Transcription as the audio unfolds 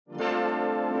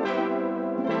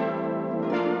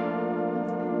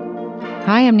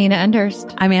Hi, I'm Nina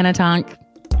Underst. I'm Anna Tonk.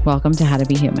 Welcome to How to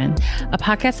Be Human, a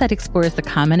podcast that explores the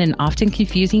common and often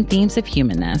confusing themes of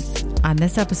humanness. On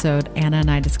this episode, Anna and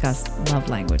I discuss love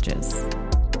languages.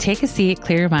 Take a seat,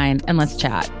 clear your mind, and let's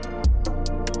chat.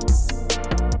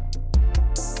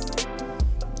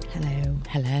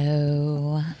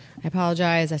 Hello. I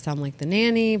apologize. I sound like the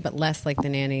nanny, but less like the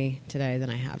nanny today than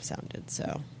I have sounded.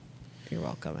 So you're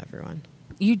welcome, everyone.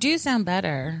 You do sound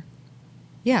better.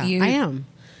 Yeah, I am.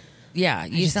 Yeah,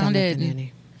 you sounded... like the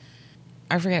nanny.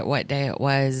 I forget what day it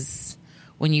was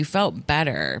when you felt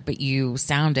better, but you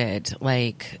sounded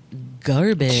like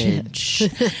garbage.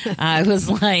 I was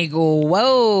like,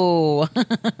 whoa.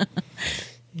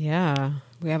 Yeah.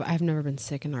 I've never been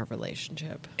sick in our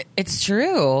relationship. It's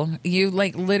true. You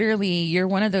literally, you're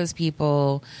one of those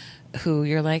people who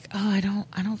you're like, oh,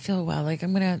 I don't feel well. Like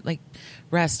I'm going to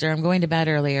rest, or I'm going to bed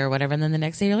early or whatever. And then the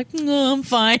next day you're like, no, I'm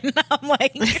fine. I'm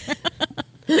like,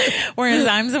 whereas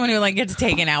I'm someone who gets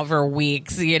taken out for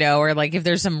weeks, or if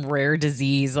there's some rare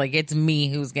disease, it's me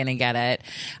who's going to get it.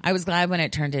 I was glad when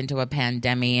it turned into a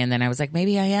pandemic, and then I was like,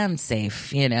 maybe I am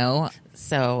safe,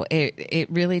 So it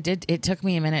really did. It took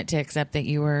me a minute to accept that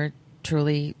you were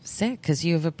truly sick, because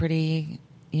you have a pretty,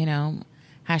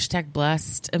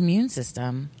 #blessed immune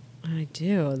system. I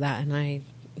do that. And I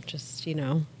just,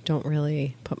 don't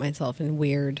really put myself in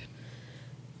weird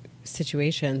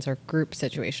situations or group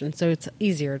situations. So it's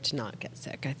easier to not get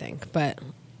sick, I think. But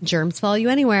germs follow you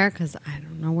anywhere, because I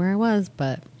don't know where I was.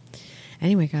 But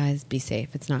anyway, guys, be safe.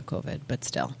 It's not COVID, but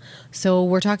still. So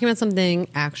we're talking about something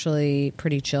actually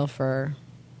pretty chill I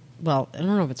don't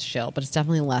know if it's chill, but it's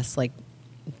definitely less like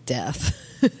death.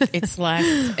 It's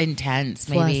less intense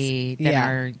maybe than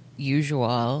our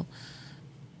usual,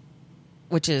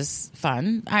 which is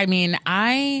fun. I mean,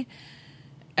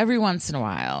 every once in a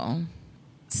while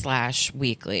 /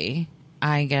 weekly,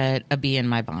 I get a bee in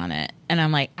my bonnet, and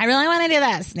I'm like, I really want to do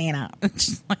this, Nina.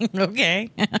 Just like, okay.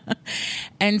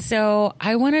 And so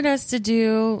I wanted us to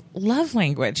do love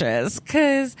languages,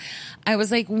 because I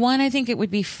was like, one, I think it would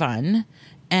be fun,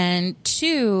 and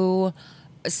two,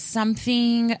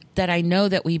 something that I know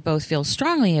that we both feel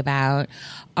strongly about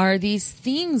are these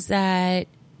things that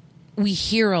we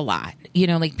hear a lot,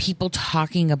 people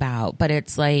talking about, but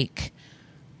it's like,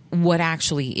 what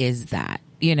actually is that?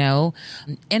 And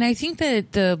I think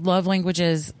that the love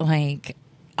languages,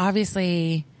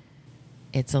 obviously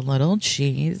it's a little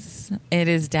cheese. It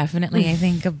is definitely, I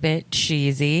think, a bit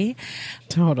cheesy.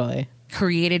 Totally.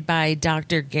 Created by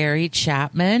Dr. Gary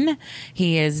Chapman.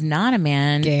 He is not a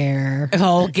man.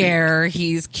 Gare.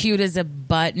 He's cute as a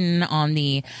button on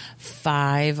the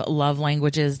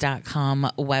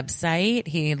 5lovelanguages.com website.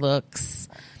 He looks,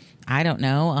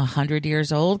 100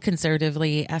 years old,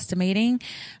 conservatively estimating.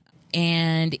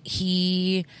 And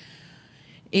he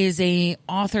is a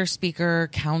author, speaker,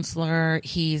 counselor.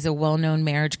 He's a well-known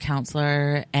marriage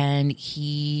counselor, and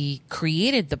he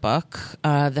created the book,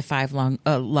 The 5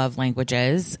 Love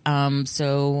Languages.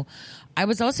 So I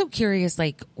was also curious,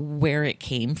 where it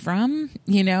came from,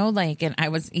 and I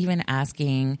was even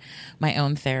asking my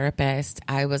own therapist.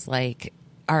 I was like,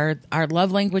 our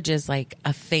love language is like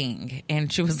a thing,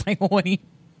 and she was like, what do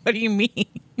you mean?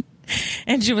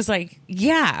 And she was like,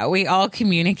 yeah, we all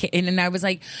communicate. And I was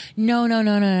like, no.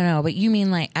 But you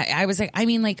mean I was like, I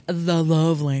mean the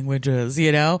love languages,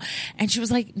 And she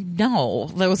was like,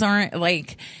 no, those aren't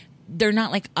they're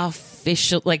not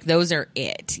official, those are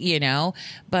it,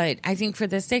 But I think for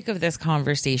the sake of this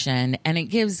conversation, and it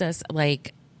gives us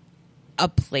a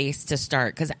place to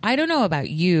start, because I don't know about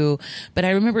you, but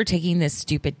I remember taking this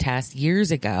stupid test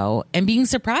years ago and being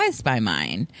surprised by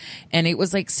mine, and it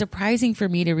was surprising for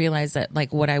me to realize that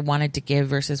what I wanted to give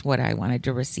versus what I wanted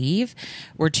to receive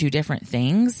were two different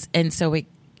things. And so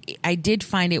I did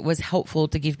find it was helpful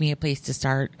to give me a place to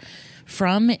start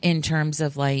from, in terms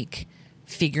of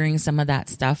figuring some of that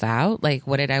stuff out,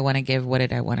 what did I want to give, what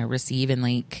did I want to receive,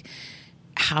 and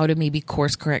how to maybe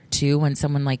course correct too when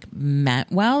someone meant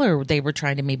well, or they were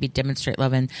trying to maybe demonstrate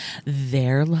love in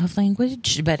their love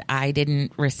language, but I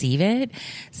didn't receive it.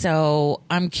 So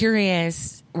I'm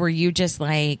curious, were you just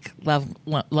love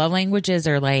languages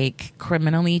are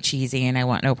criminally cheesy and I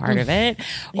want no part of it?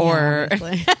 Or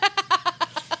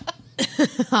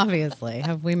obviously.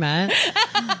 Have we met?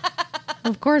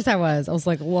 Of course I was. I was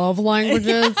like, love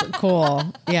languages? Cool.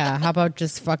 Yeah. How about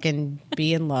just fucking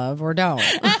be in love or don't?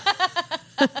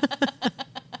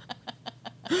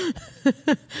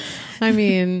 I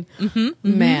mean,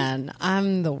 man,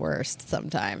 I'm the worst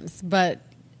sometimes, but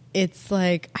it's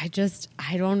I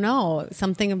don't know.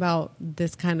 Something about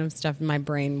this kind of stuff in my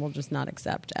brain will just not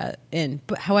accept But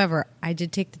however, I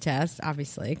did take the test,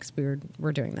 obviously, because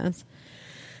we're doing this.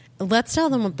 let's tell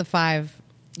them what the 5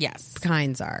 Yes.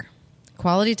 kinds are: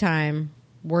 quality time,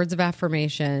 words of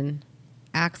affirmation,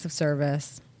 acts of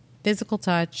service, physical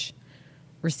touch,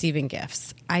 receiving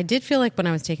gifts. I did feel like when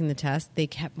I was taking the test, they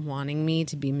kept wanting me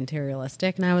to be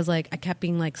materialistic. And I was like, I kept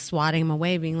being like swatting them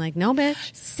away, being like, no,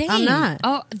 bitch, Same. I'm not.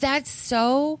 Oh, that's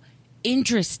so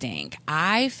interesting.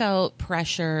 I felt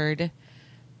pressured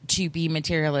to be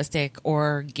materialistic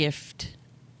or gift,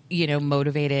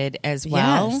 motivated as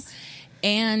well. Yes.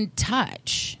 And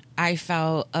touch. I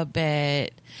felt a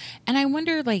bit, and I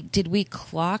wonder, like, did we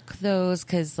clock those?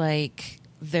 Because, like,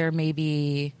 they're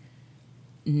maybe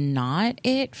not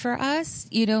it for us,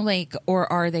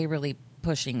 or are they really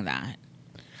pushing that?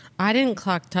 I didn't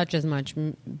clock touch as much,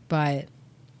 but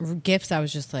gifts, I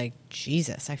was just like,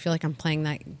 Jesus, I feel like I'm playing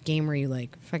that game where you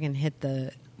like fucking hit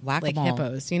the like Whack-a-mole.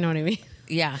 hippos. You know what I mean?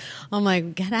 Yeah. I'm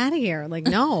like, get out of here. Like,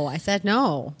 no, I said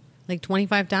no. Like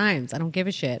 25 times. I don't give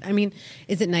a shit. I mean,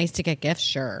 is it nice to get gifts?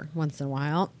 Sure. Once in a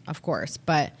while, of course.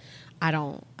 But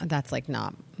that's like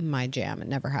not my jam. It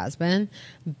never has been.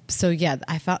 So yeah,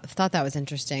 I thought that was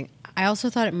interesting. I also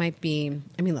thought it might be,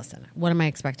 I mean, listen, what am I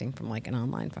expecting from like an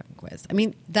online fucking quiz? I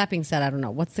mean, that being said, I don't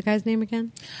know. What's the guy's name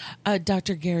again?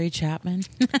 Dr. Gary Chapman.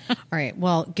 All right.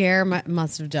 Well, Gare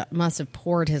must have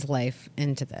poured his life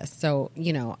into this. So,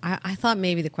 I thought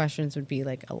maybe the questions would be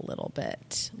like a little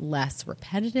bit less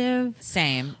repetitive.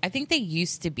 Same. I think they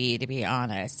used to be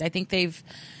honest. I think they've,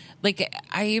 like,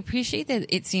 I appreciate that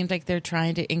it seems like they're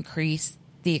trying to increase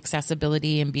the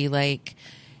accessibility and be like,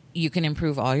 you can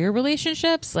improve all your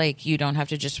relationships. Like, you don't have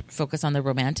to just focus on the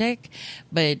romantic.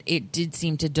 But it did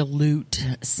seem to dilute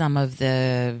some of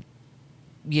the,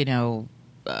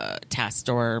 test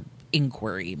or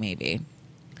inquiry, maybe.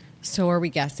 So are we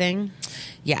guessing?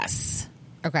 Yes.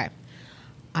 Okay.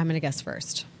 I'm going to guess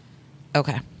first.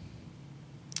 Okay.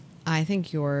 I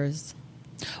think yours.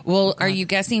 Well, are you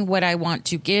guessing what I want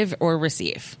to give or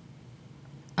receive?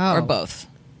 Oh. Or both?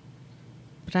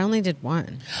 But I only did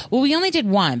one. Well, we only did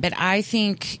one, but I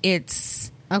think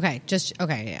it's... Okay.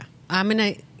 Yeah. I'm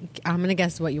gonna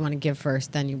guess what you want to give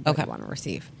first, then what you want to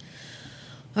receive.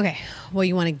 Okay. Well,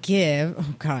 you want to give.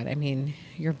 Oh God. I mean,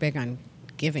 you're big on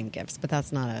giving gifts, but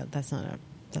that's not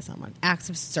one. Acts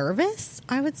of service,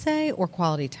 I would say, or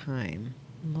quality time.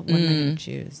 What am I going to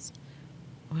choose?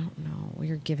 I don't know. Well,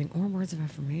 you're giving or words of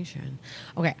affirmation.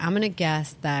 Okay. I'm going to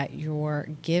guess that you're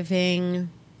giving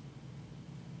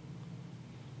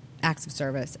acts of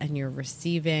service and you're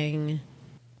receiving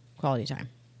quality time.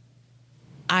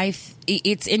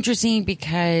 It's interesting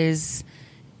because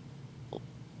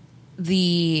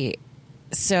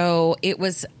so it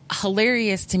was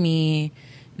hilarious to me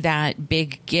that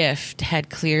Big Gift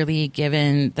had clearly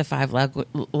given the 5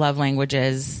 love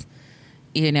languages,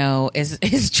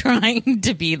 is trying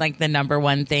to be like the number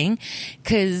one thing,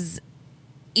 because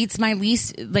it's my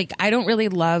least, like, I don't really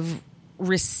love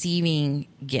receiving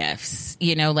gifts,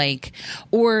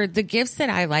 or the gifts that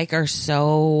I like are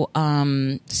so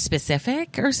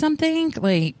specific or something.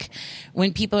 Like,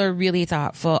 when people are really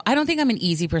thoughtful, I don't think I'm an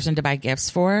easy person to buy gifts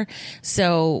for.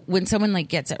 So when someone like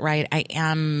gets it right, I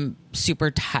am super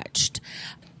touched.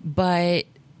 But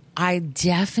I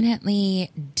definitely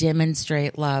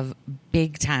demonstrate love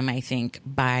big time, I think,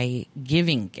 by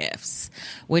giving gifts,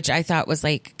 which I thought was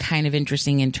like kind of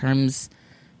interesting in terms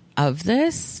of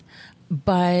this.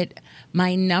 But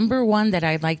my number one that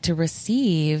I'd like to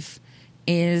receive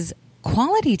is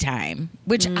quality time,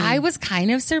 which I was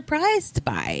kind of surprised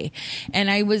by. And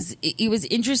it was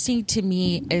interesting to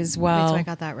me as well. Wait, so I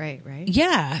got that right?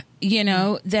 Yeah.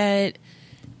 That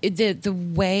the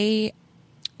way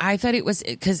I thought it was,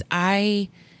 because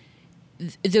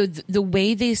the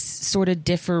way they sort of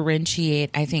differentiate,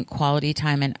 I think, quality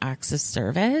time and acts of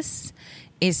service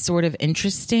is sort of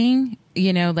interesting.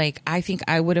 Like, I think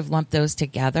I would have lumped those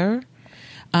together.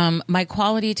 My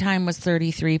quality time was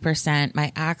 33%.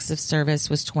 My acts of service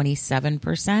was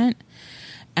 27%.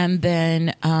 And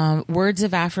then words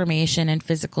of affirmation and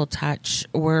physical touch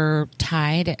were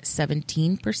tied at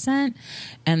 17%.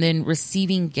 And then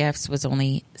receiving gifts was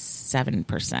only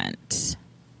 7%.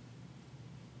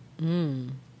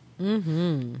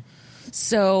 Mm-hmm.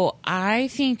 So I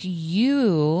think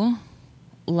you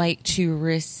like to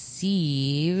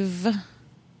receive...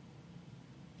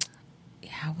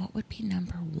 Yeah, what would be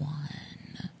number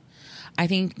one? I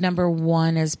think number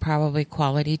one is probably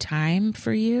quality time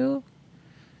for you,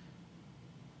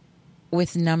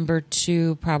 with number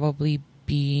two probably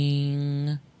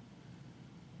being...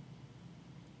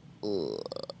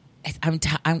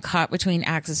 I'm caught between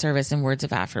acts of service and words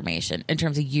of affirmation in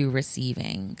terms of you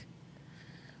receiving.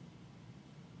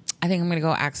 I think I'm going to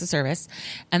go acts of service.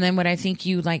 And then what I think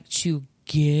you like to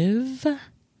give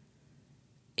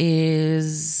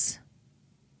is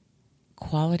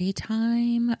quality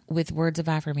time with words of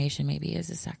affirmation. Maybe as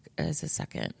a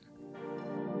second.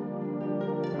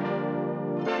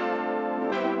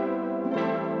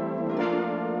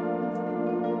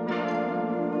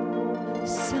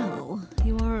 So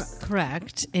you are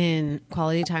correct in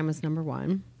quality time was number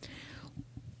one.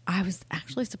 I was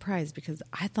actually surprised because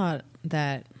I thought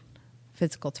that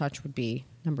physical touch would be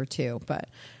number two, but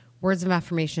words of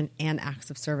affirmation and acts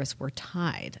of service were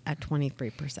tied at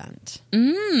 23%.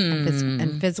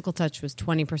 And physical touch was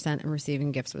 20% and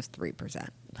receiving gifts was 3%.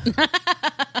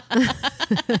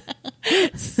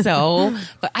 So,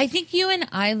 but I think you and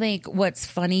I, like, what's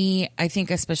funny, I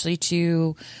think especially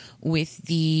too with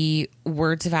the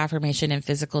words of affirmation and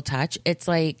physical touch, it's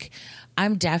like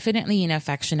I'm definitely an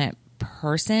affectionate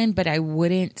person, but I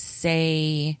wouldn't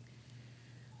say,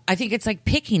 I think it's like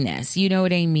pickiness. You know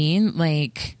what I mean?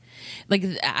 Like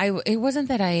it wasn't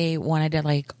that I wanted to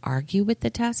like argue with the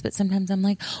test, but sometimes I'm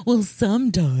like, well,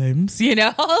 sometimes, you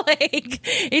know, like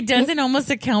it doesn't almost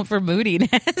account for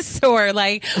moodiness or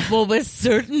like, well, with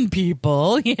certain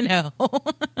people, you know.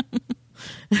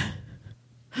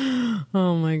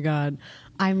 Oh my God.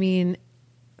 I mean,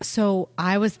 so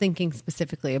I was thinking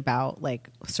specifically about like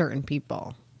certain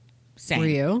people. Same. Were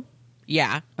you?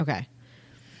 Yeah, Okay.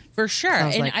 for sure. So I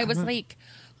was and like, I was like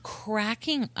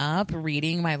cracking up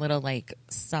reading my little like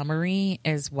summary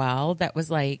as well. That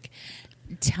was like,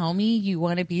 tell me you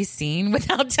want to be seen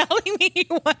without telling me you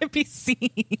want to be seen.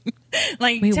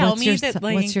 Like, Wait, tell what's me your, that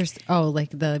like, what's your, oh,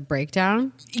 like the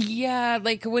breakdown? yeah,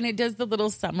 like when it does the little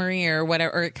summary or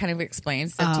whatever, or it kind of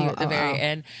explains stuff to you at the very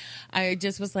end. I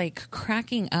just was like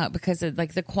cracking up because of,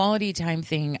 like, the quality time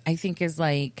thing, I think is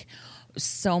like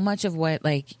so much of what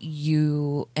like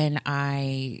you and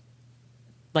I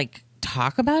like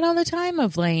talk about all the time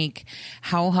of like,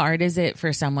 how hard is it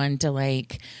for someone to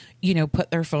like, you know, put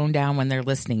their phone down when they're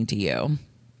listening to you,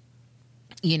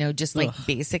 you know, just like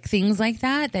basic things like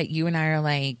that you and I are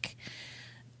like,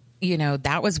 you know,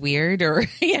 that was weird, or,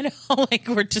 you know, like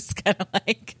we're just kind of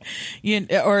like, you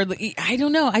know, or I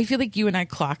don't know. I feel like you and I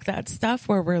clock that stuff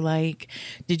where we're like,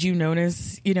 did you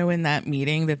notice, you know, in that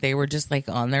meeting that they were just like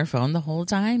on their phone the whole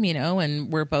time, you know,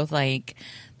 and we're both like,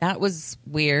 that was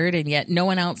weird. And yet no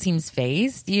one else seems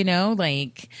fazed, you know,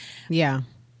 like, Yeah.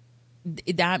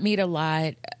 that made a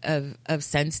lot of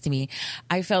sense to me.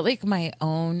 I felt like my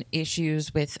own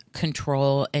issues with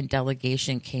control and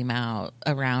delegation came out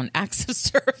around acts of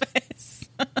service.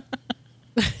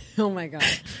 Oh my God.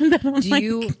 I'm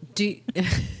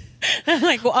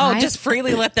like, well, just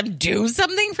freely let them do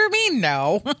something for me?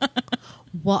 No.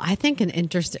 Well, I think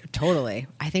totally.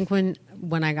 I think when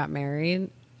I got married,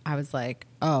 I was like,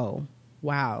 oh,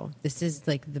 wow, this is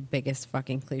like the biggest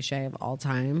fucking cliche of all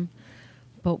time.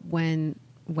 But when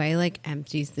Way like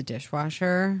empties the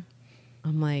dishwasher,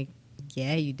 I'm like,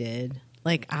 yeah, you did.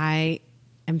 Like, I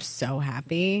am so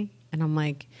happy. And I'm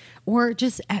like, or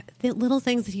just the little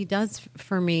things that he does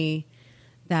for me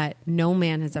that no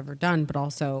man has ever done. But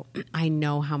also I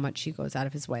know how much he goes out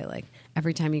of his way. Like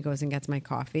every time he goes and gets my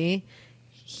coffee,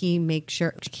 he makes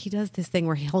sure he does this thing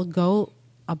where he'll go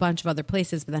a bunch of other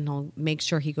places, but then he'll make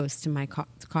sure he goes to my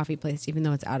coffee place, even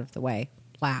though it's out of the way,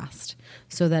 last,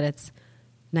 so that it's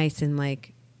nice and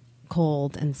like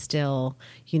cold and still,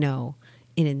 you know,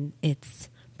 in its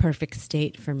perfect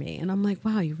state for me. And I'm like,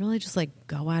 wow, you really just like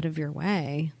go out of your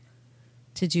way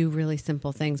to do really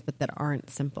simple things, but that aren't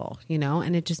simple, you know?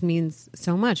 And it just means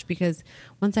so much, because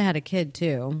once I had a kid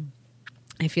too,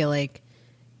 I feel like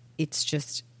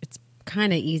it's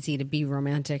kind of easy to be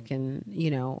romantic and,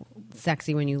 you know,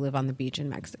 sexy when you live on the beach in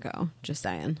Mexico. Just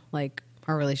saying. Like,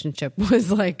 our relationship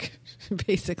was like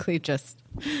basically just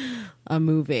a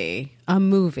movie. I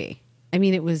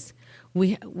mean, it was,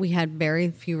 we had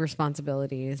very few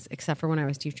responsibilities except for when I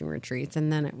was teaching retreats.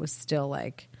 And then it was still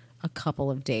like a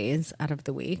couple of days out of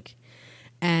the week.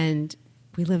 And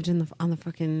we lived on the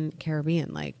fucking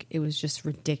Caribbean. Like, it was just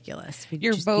ridiculous.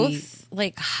 You're both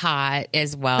like hot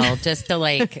as well, just to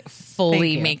like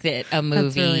fully make it a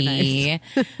movie. Really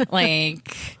nice.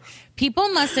 Like, people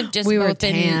must have just We both were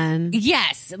tan.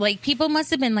 yes, like people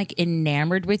must have been like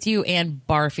enamored with you and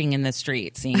barfing in the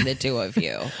street, seeing the two of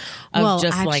you. Well,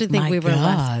 just I actually like, think my we were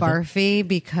less God. barfy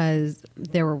because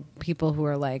there were people who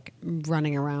were like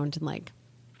running around in like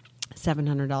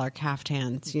 $700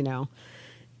 caftans, you know,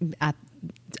 at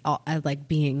like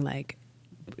being like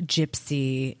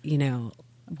gypsy, you know,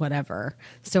 whatever.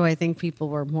 So I think people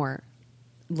were more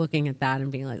looking at that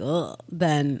and being like, ugh,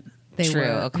 than they True, were.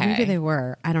 okay. Maybe they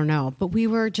were. I don't know. But we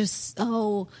were just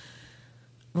so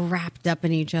wrapped up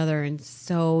in each other and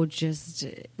so just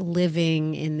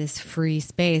living in this free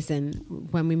space. And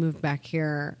when we moved back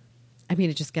here, I mean,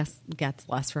 it just gets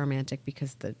less romantic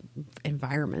because the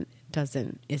environment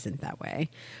isn't that way.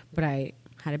 But I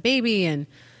had a baby, and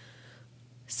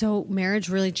so marriage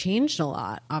really changed a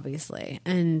lot, obviously.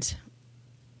 And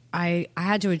I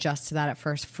had to adjust to that at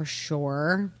first, for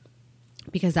sure,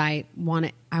 because I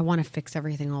want to fix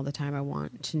everything all the time. I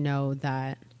want to know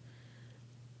that,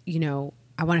 you know,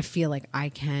 I want to feel like I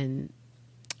didn't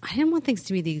want things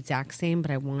to be the exact same,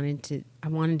 but I wanted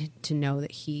to know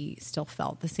that he still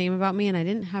felt the same about me, and I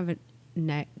didn't have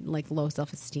low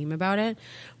self-esteem about it,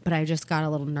 but I just got a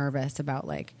little nervous about,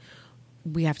 like,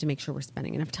 we have to make sure we're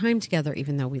spending enough time together,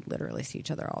 even though we literally see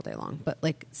each other all day long, but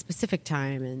like specific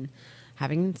time and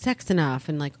having sex enough,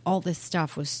 and like all this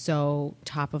stuff was so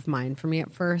top of mind for me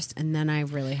at first. And then I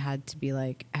really had to be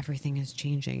like, everything is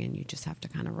changing and you just have to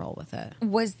kind of roll with it.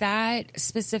 Was that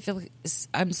specifically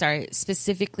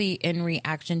in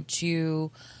reaction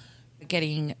to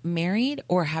getting married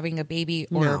or having a baby,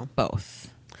 or No.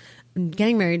 both?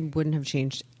 Getting married wouldn't have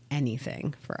changed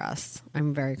anything for us.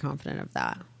 I'm very confident of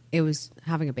that. It was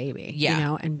having a baby, Yeah. you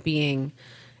know, and being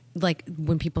like,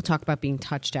 when people talk about being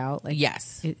touched out, like,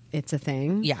 Yes. it's a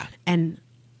thing. Yeah. And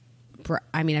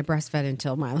I breastfed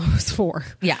until Milo was 4.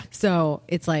 Yeah. So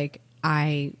it's like,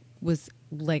 I was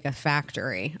like a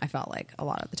factory, I felt like, a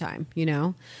lot of the time, you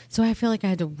know? So I feel like I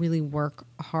had to really work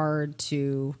hard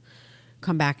to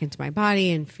come back into my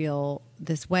body and feel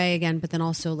this way again. But then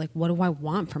also, like, what do I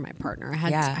want from my partner? I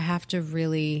have to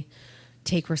really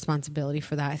take responsibility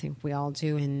for that. I think we all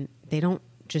do. And they don't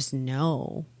just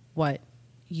know what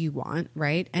you want,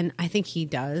 right? And I think he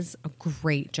does a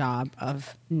great job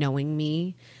of knowing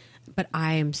me, but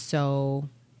I am so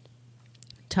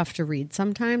tough to read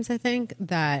sometimes. I think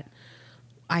that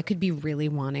I could be really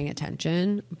wanting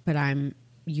attention, but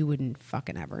you wouldn't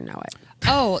fucking ever know it.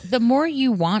 Oh, the more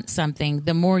you want something,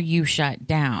 the more you shut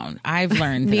down. I've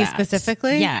learned Me that.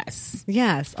 specifically? Yes.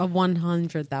 Yes,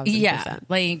 100,000%. Yeah.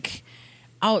 Like,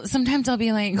 sometimes I'll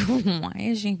be like, why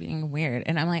is she being weird?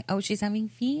 And I'm like, oh, she's having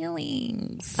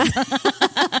feelings.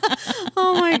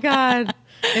 Oh my God.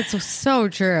 It's so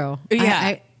true.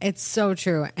 Yeah. It's so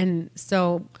true. And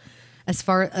so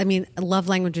love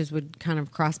languages would kind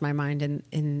of cross my mind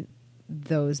in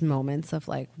those moments of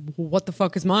like, what the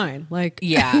fuck is mine? Like,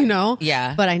 Yeah. you know?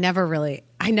 Yeah. But I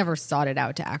never sought it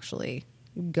out to actually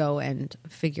go and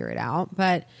figure it out.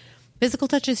 But physical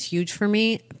touch is huge for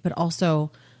me, but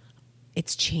also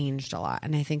it's changed a lot.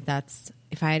 And I think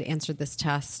if I had answered this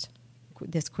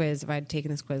quiz, if I had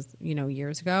taken this quiz, you know,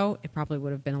 years ago, it probably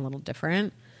would have been a little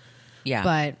different. Yeah.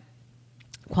 But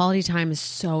quality time is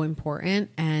so important.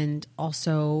 And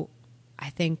also, I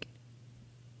think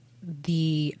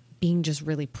the being just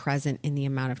really present in the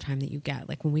amount of time that you get.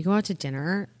 Like, when we go out to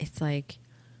dinner, it's like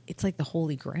the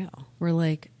holy grail. We're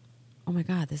like, oh my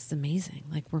God, this is amazing.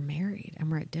 Like, we're married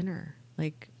and we're at dinner.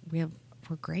 Like, we're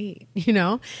great, you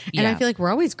know? And I Yeah. feel like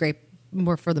we're always great,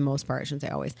 more for the most part, I shouldn't say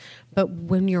always. But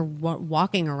when you're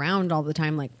walking around all the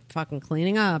time, like fucking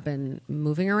cleaning up and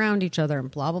moving around each other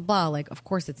and blah, blah, blah, like, of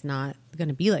course it's not going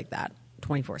to be like that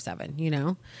 24/7, you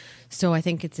know? So I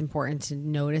think it's important to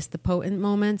notice the potent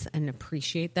moments and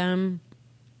appreciate them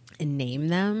and name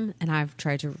them. And I've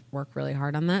tried to work really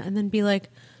hard on that, and then be like,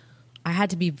 I had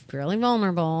to be really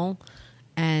vulnerable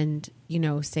and, you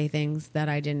know, say things that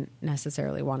I didn't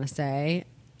necessarily want to say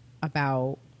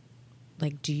about,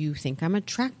 like, do you think I'm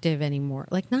attractive anymore?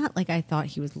 Like, not like I thought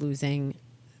he was losing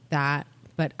that,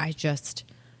 but I just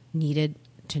needed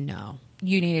to know.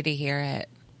 You needed to hear it.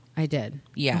 I did.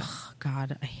 Yeah. Ugh,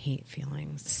 God, I hate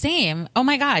feelings. Same. Oh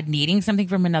my God. Needing something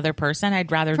from another person,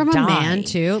 I'd rather From die. a man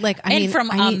too. Like, I and mean,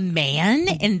 from a man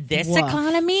in this Woof.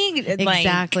 economy?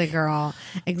 Exactly, girl.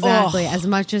 Exactly. As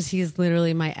much as he's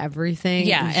literally my everything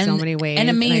in so many ways. And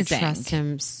amazing. I trust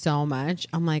him so much.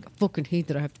 I'm like, I fucking hate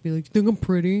that I have to be like, you think I'm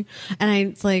pretty? And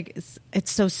it's like,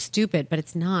 it's so stupid, but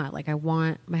it's not. Like, I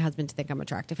want my husband to think I'm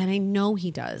attractive, and I know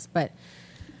he does, but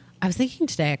I was thinking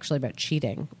today actually about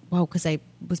cheating. Whoa, because I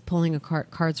was pulling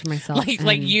cards for myself.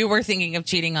 Like you were thinking of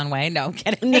cheating on Wayne? No, I'm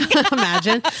kidding.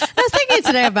 Imagine. I was thinking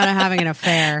today about having an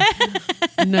affair.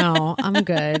 No, I'm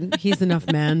good. He's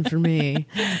enough man for me.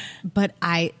 But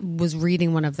I was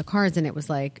reading one of the cards, and it was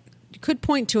like, you could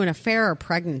point to an affair or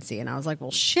pregnancy. And I was like,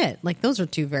 well, shit. Like, those are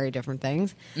two very different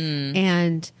things.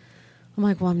 And I'm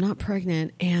like, well, I'm not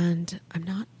pregnant, and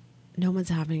no one's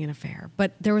having an affair.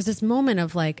 But there was this moment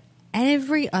of like,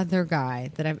 every other guy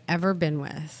that I've ever been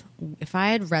with, if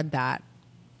I had read that,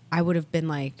 I would have been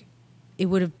like, it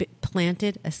would have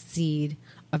planted a seed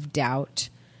of doubt,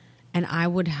 and I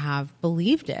would have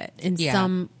believed it in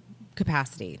some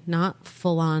capacity, not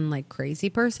full on like crazy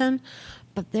person,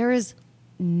 but there is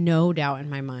no doubt in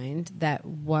my mind that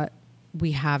what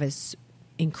we have is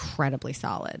incredibly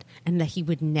solid and that he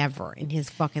would never in his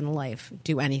fucking life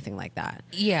do anything like that.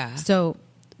 Yeah. So,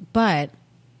 but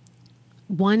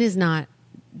one does not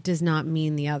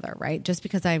mean the other, right? Just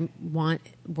because I want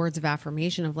words of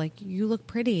affirmation of like, you look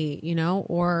pretty, you know,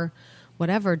 or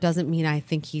whatever, doesn't mean I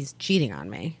think he's cheating on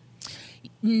me.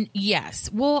 Yes.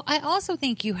 Well, I also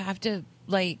think you have to,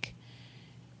 like,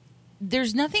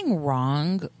 there's nothing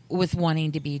wrong with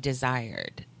wanting to be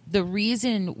desired. The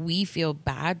reason we feel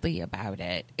badly about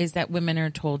it is that women are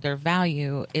told their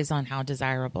value is on how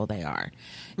desirable they are.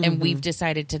 And we've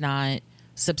decided to not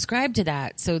subscribe to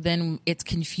that. So then it's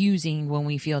confusing when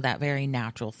we feel that very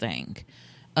natural thing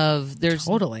of there's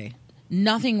Totally.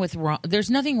 there's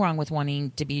nothing wrong with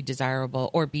wanting to be desirable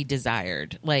or be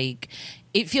desired. Like,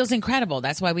 it feels incredible.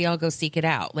 That's why we all go seek it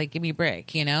out. Like, give me a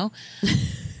break, you know?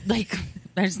 Like,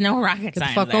 there's no rocket Get the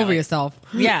science fuck there. over Like, yourself.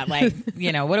 yeah, like,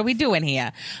 you know, what are we doing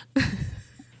here?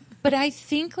 But I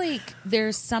think, like,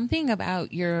 there's something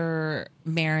about your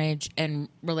marriage and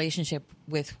relationship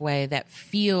with Wei that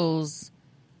feels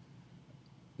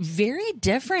very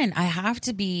different. I have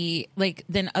to be like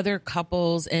than other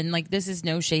couples, and like, this is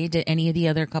no shade to any of the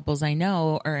other couples I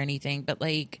know or anything, but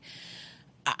like,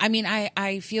 I mean,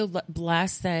 I feel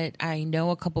blessed that I know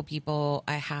a couple people.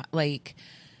 I have like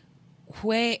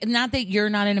Wei, not that you're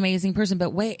not an amazing person,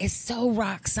 but Wei is so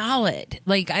rock solid.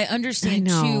 Like, I understand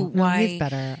I know. too No, why he's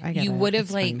better. I get you it. would have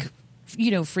It's like, fine.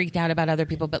 you know, freaked out about other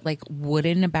people, but like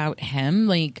wouldn't about him.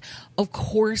 Like, of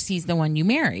course he's the one you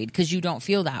married because you don't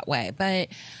feel that way. But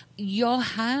y'all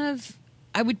have,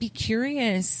 I would be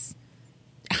curious,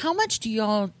 how much do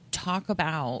y'all talk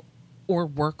about or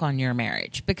work on your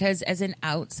marriage? Because as an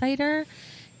outsider,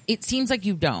 it seems like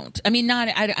you don't. I mean, not,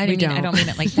 I don't mean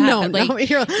it like that. No, but like, no.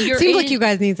 you're Seems like in- you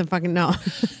guys need some fucking no.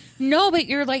 No, but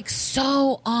you're like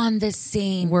so on the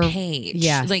same page.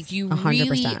 yes, Like, you 100%.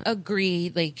 really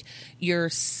agree. Like, you're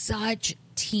such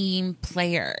team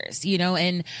players, you know.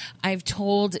 And I've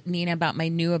told Nina about my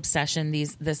new obsession.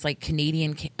 This like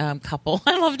Canadian couple.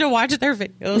 I love to watch their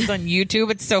videos on YouTube.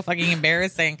 It's so fucking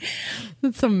embarrassing.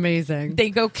 That's amazing.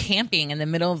 They go camping in the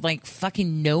middle of like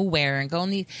fucking nowhere and go on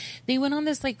these. They went on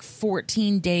this like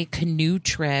 14-day canoe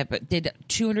trip, did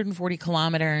 240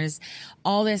 kilometers,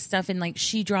 all this stuff. And like,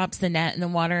 she drops the net in the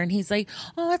water and he's like,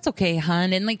 oh, that's okay,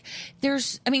 hun. And like,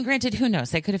 I mean, granted, who knows?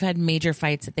 They could have had major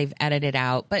fights that they've edited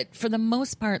out. But for the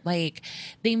most part, like,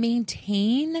 they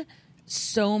maintain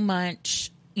so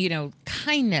much, you know,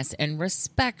 kindness and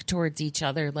respect towards each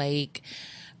other. Like,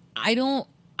 I know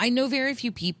very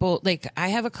few people, like,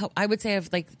 I would say I have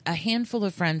like a handful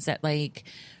of friends that like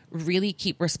really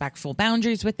keep respectful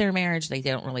boundaries with their marriage. Like,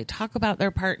 they don't really talk about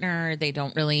their partner. They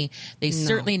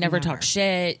certainly never talk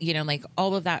shit, you know, like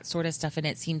all of that sort of stuff. And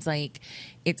it seems like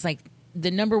it's like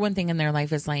the number one thing in their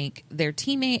life is like their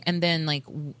teammate, and then like,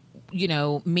 you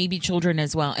know, maybe children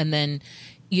as well. And then,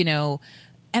 you know,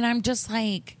 and I'm just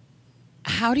like,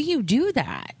 how do you do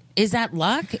that? Is that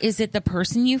luck? Is it the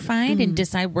person you find and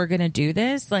decide we're going to do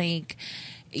this? Like,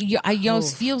 y'all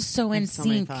feel so in so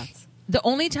many sync. thoughts. The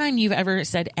only time you've ever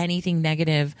said anything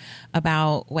negative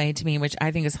about Wei to me, which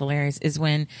I think is hilarious, is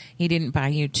when he didn't buy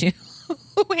you two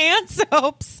hand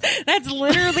soaps. That's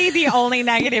literally the only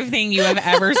negative thing you have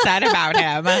ever said about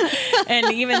him.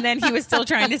 And even then, he was still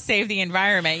trying to save the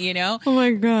environment, you know? Oh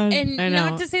my God. And I know.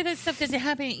 not to say that stuff doesn't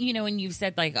happen, you know, and you've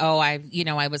said like, oh, I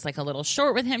was like a little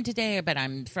short with him today, but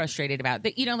I'm frustrated about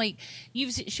that. You know, like,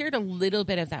 you've shared a little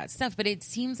bit of that stuff, but it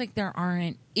seems like there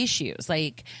aren't issues.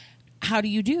 Like, how do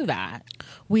you do that?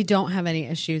 We don't have any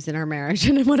issues in our marriage.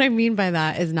 And what I mean by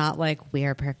that is not like we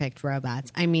are perfect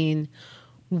robots. I mean,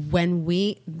 when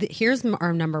here's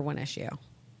our number one issue,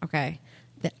 okay?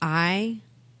 That I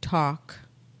talk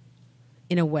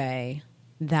in a way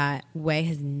that Wei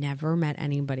has never met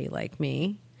anybody like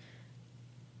me,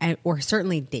 or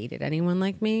certainly dated anyone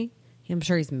like me. I'm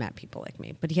sure he's met people like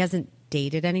me, but he hasn't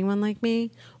dated anyone like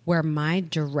me, where my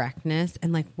directness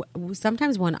and like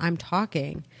sometimes when I'm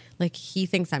talking, like, he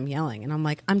thinks I'm yelling and I'm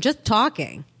like, I'm just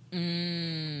talking.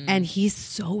 And he's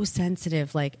so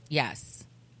sensitive, like, Yes.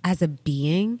 as a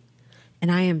being. And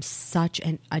I am such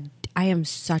an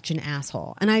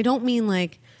asshole. And I don't mean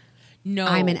like No.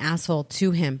 I'm an asshole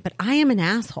to him, but I am an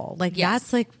asshole. Like, Yes.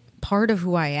 that's like part of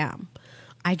who I am.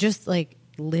 I just like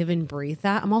live and breathe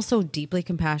that. I'm also deeply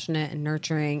compassionate and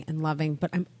nurturing and loving, but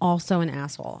I'm also an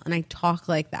asshole, and I talk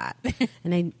like that.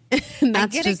 And and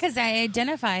that's I get it just because I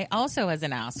identify also as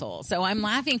an asshole. So I'm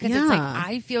laughing because it's Yeah. like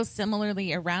I feel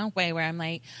similarly around way where I'm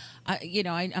like,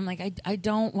 I'm like I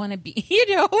don't want to be,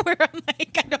 where I'm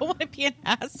like I don't want to be an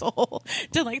asshole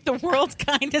to like the world's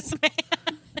kindest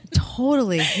man.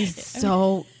 totally. He's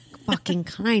so fucking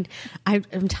kind.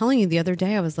 I'm telling you, the other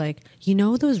day I was like,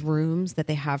 those rooms that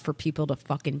they have for people to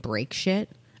fucking break shit?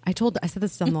 I said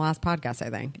this on the last podcast, I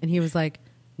think. And he was like,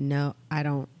 no, I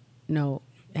don't know.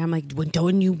 And I'm like, well,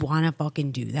 don't you want to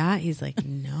fucking do that? He's like,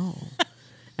 no.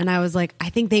 And I was like, I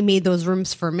think they made those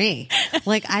rooms for me.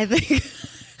 Like, I think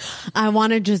I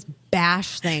want to just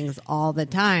bash things all the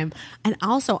time. And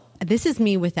also, this is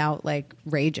me without like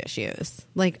rage issues.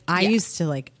 Like, I used to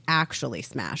like actually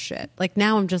smash shit. Like,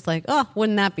 now I'm just like, oh,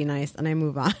 wouldn't that be nice? And I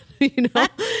move on. I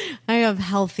have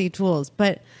healthy tools.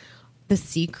 But the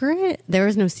secret, there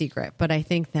is no secret. But I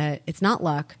think that it's not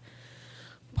luck.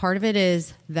 Part of it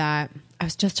is that I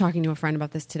was just talking to a friend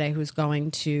about this today who's going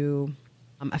to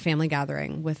a family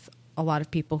gathering with a lot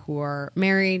of people who are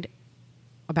married,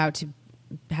 about to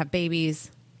have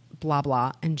babies, blah,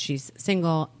 blah. And she's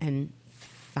single and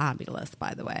fabulous,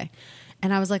 by the way.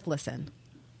 And I was like, listen,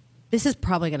 this is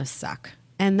probably going to suck.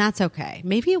 And that's okay.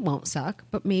 Maybe it won't suck,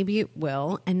 but maybe it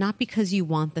will. And not because you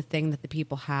want the thing that the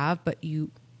people have, but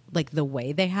you like the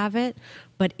way they have it.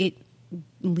 But it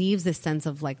leaves this sense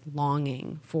of like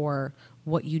longing for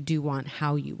what you do want,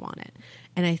 how you want it.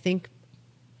 And I think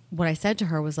what I said to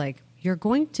her was like,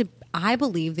 I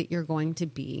believe that you're going to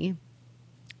be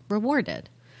rewarded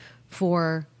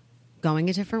for going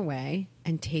a different way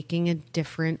and taking a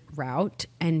different route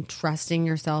and trusting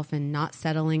yourself and not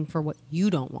settling for what you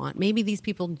don't want. Maybe these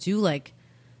people do like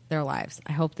their lives.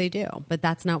 I hope they do, but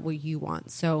that's not what you want.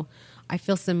 So I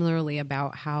feel similarly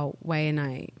about how Wei and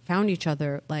I found each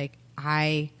other. Like,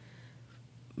 I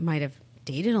might have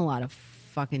dated a lot of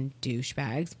fucking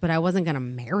douchebags, but I wasn't going to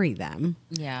marry them.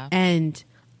 Yeah. And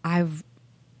I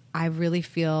really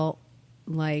feel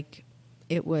like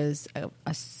it was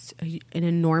an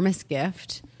enormous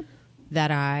gift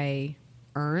that I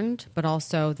earned, but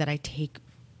also that I take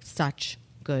such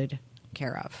good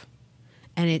care of.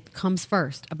 And it comes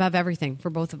first above everything for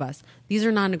both of us. These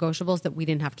are non-negotiables that we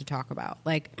didn't have to talk about.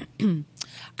 Like,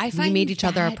 I we made each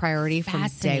other a that priority from day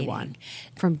fascinating. one.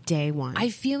 From day one. I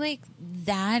feel like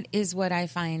that is what I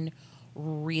find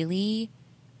really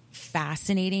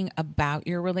fascinating about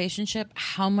your relationship.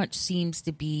 How much seems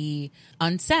to be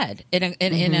unsaid in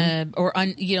a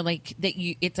like that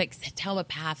you. It's like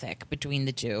telepathic between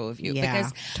the two of you. Yeah,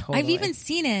 because totally. I've even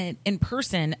seen it in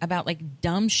person about like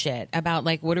dumb shit about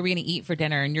like what are we gonna eat for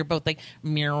dinner, and you're both like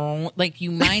meow, like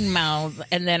you mind mouth,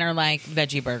 and then are like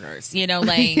veggie burgers.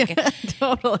 Like yeah,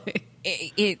 totally.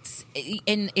 It's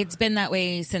been that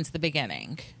way since the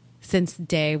beginning. Since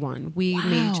day one. We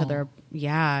made each other.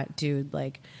 Yeah, dude.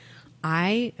 Like,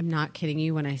 I am not kidding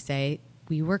you when I say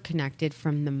we were connected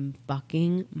from the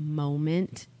fucking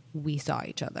moment we saw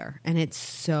each other. And it's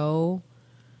so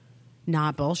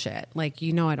not bullshit. Like,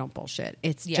 I don't bullshit.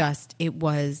 It's just, it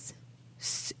was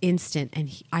instant.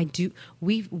 And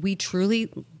we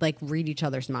truly like read each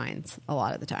other's minds a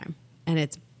lot of the time. And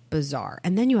it's bizarre.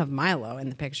 And then you have Milo in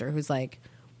the picture who's like,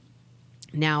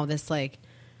 now this like,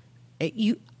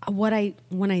 when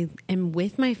I am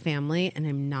with my family and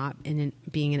I'm not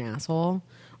being an asshole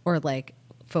or like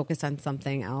focused on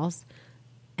something else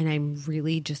and I'm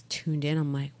really just tuned in,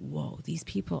 I'm like, whoa, these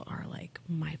people are like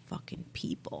my fucking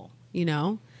people,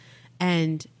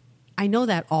 And I know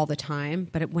that all the time,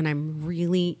 but when I'm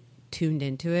really tuned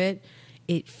into it,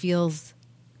 it feels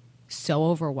so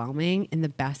overwhelming in the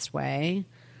best way.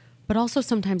 But also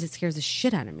sometimes it scares the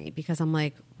shit out of me because I'm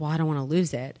like, well, I don't want to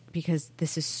lose it because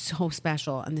this is so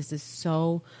special and this is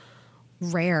so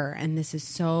rare and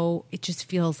it just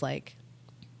feels like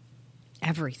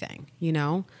everything,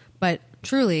 But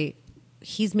truly,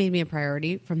 he's made me a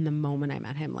priority from the moment I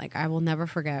met him. Like, I will never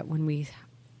forget when he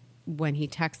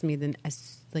texted me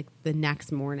the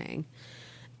next morning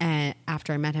and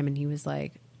after I met him and he was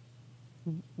like,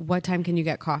 what time can you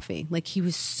get coffee? Like, he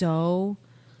was so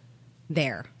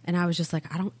there. And I was just like,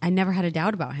 I never had a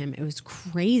doubt about him. It was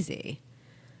crazy.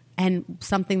 And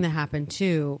something that happened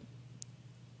too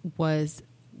was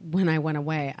when I went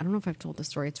away. I don't know if I've told the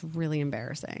story. It's really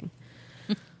embarrassing.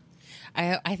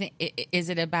 I think, is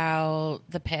it about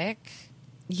the pic?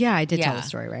 Yeah, I did tell the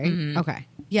story, right? Mm-hmm. Okay.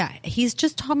 Yeah. He's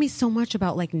just taught me so much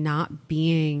about like not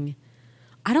being,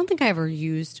 I don't think I ever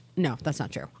used, no, that's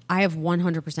not true. I have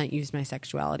 100% used my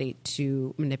sexuality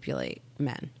to manipulate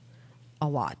men a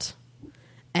lot.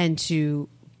 And to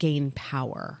gain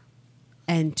power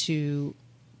and to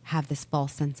have this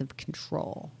false sense of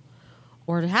control,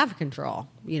 or to have control,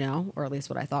 or at least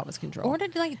what I thought was control. Or to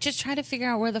like just try to figure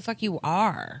out where the fuck you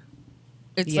are.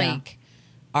 It's Yeah. like,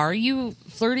 are you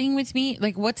flirting with me?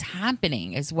 Like, what's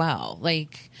happening as well?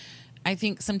 Like, I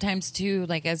think sometimes too,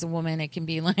 like as a woman, it can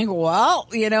be like, well,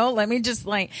 let me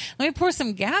pour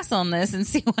some gas on this and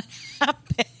see what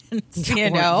happens,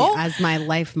 Or, as my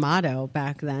life motto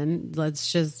back then,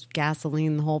 let's just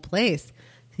gasoline the whole place.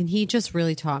 And he just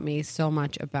really taught me so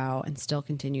much about, and still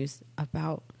continues,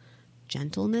 about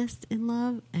gentleness in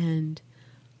love. And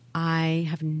I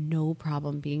have no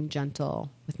problem being gentle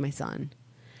with my son.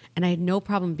 And I had no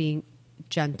problem being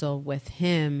gentle with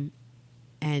him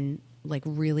and like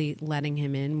really letting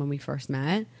him in when we first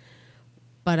met.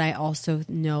 But I also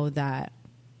know that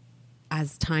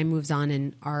as time moves on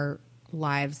and our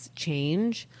lives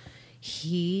change,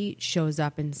 he shows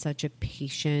up in such a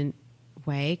patient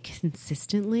way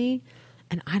consistently,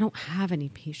 and I don't have any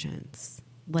patience.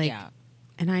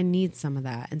 And I need some of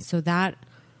that. And so that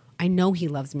I know he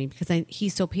loves me because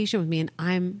he's so patient with me, and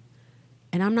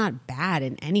I'm not bad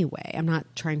in any way. I'm not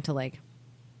trying to like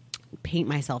paint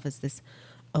myself as this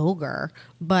ogre,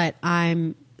 but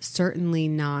I'm certainly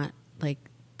not like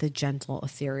the gentle,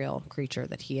 ethereal creature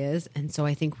that he is. And so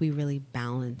I think we really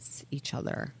balance each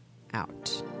other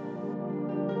out.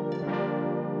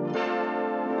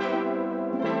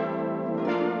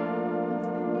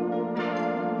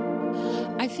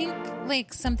 I think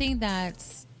like something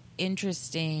that's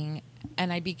interesting,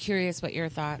 and I'd be curious what your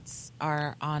thoughts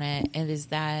are on it, and is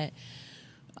that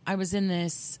I was in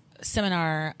this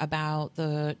seminar about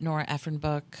the Nora Ephron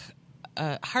book,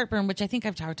 Heartburn, which I think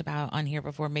I've talked about on here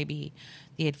before, maybe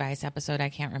the advice episode, I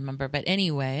can't remember. But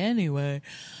anyway,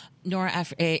 Nora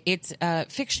Ephron, it's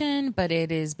fiction, but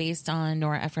it is based on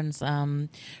Nora Ephron's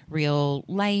real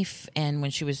life, and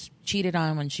when she was cheated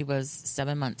on when she was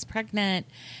 7 months pregnant,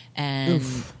 and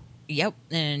Oof. Yep.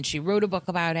 And she wrote a book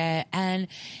about it. And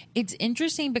it's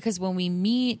interesting because when we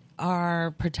meet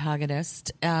our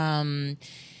protagonist,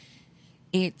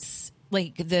 it's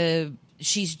like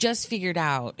she's just figured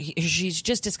out, she's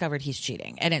just discovered he's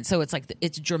cheating. And so it's like,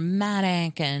 it's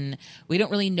dramatic and we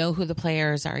don't really know who the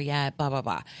players are yet, blah, blah,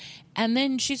 blah. And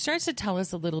then she starts to tell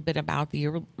us a little bit about the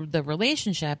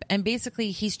relationship. And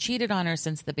basically he's cheated on her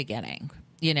since the beginning,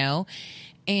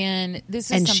 and this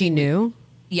is and she knew.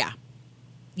 Yeah.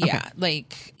 Yeah, Okay.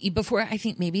 like before, I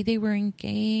think maybe they were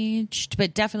engaged,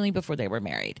 but definitely before they were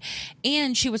married.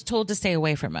 And she was told to stay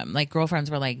away from him. Like girlfriends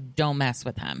were like, don't mess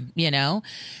with him, And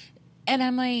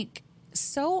I'm like,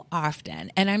 so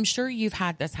often, and I'm sure you've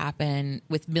had this happen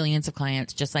with millions of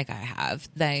clients, just like I have,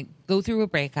 that go through a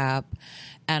breakup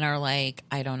and are like,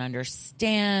 I don't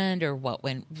understand, or what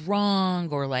went wrong,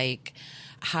 or like,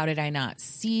 how did I not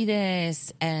see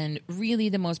this? And really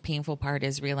the most painful part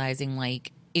is realizing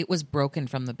like, it was broken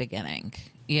from the beginning,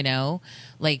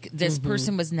 like this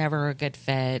person was never a good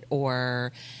fit,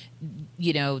 or,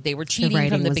 they were cheating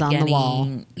from the beginning. On the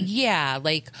wall. Yeah.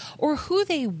 Like, or who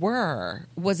they were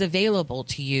was available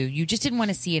to you. You just didn't want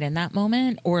to see it in that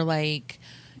moment, or like,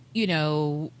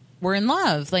 we're in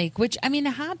love, like, which I mean,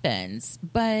 it happens,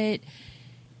 but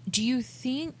do you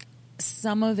think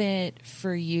some of it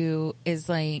for you is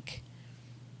like,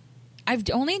 I've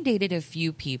only dated a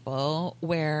few people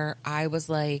where I was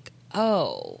like,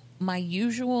 oh, my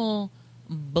usual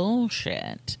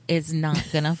bullshit is not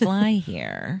going to fly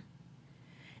here.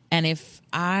 And if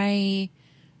I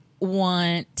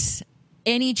want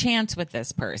any chance with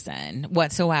this person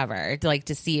whatsoever,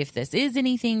 to see if this is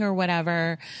anything or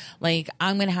whatever, like,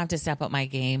 I'm going to have to step up my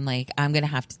game. Like, I'm going to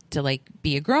have to like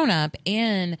be a grown up,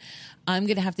 and I'm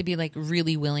going to have to be like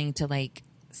really willing to like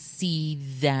see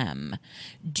them.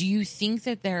 Do you think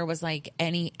that there was like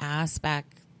any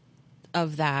aspect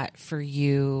of that for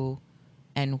you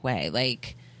and Way?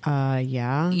 Like,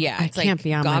 yeah. I it's can't like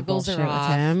be on my goggles bullshit are off.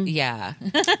 with him. Yeah.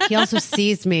 He also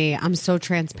sees me. I'm so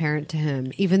transparent to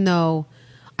him, even though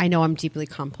I know I'm deeply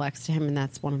complex to him, and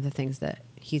that's one of the things that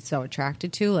he's so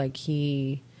attracted to. Like,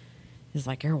 he is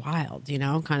like, you're wild,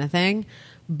 kind of thing.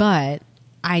 But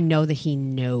I know that he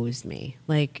knows me.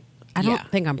 Like, I don't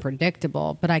think I'm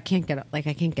predictable, but I can't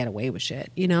get away with shit,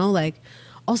 Like,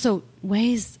 also,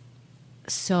 Way's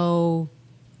so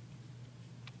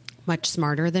much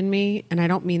smarter than me, and I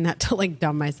don't mean that to like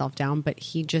dumb myself down, but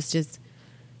he just is.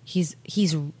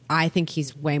 I think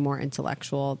he's way more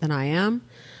intellectual than I am,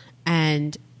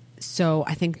 and so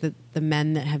I think that the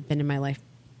men that have been in my life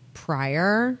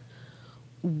prior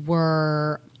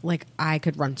were like, I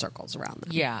could run circles around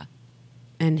them. Yeah.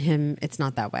 And him, it's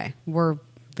not that way. We're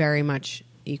very much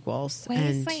equals, Way's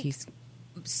and like he's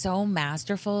so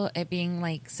masterful at being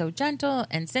like so gentle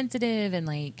and sensitive and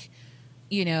like,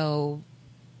 you know,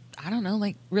 I don't know,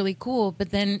 like really cool,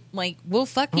 but then like we'll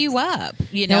fuck you up,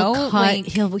 you know?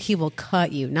 He will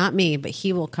cut you, not me, but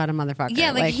he will cut a motherfucker.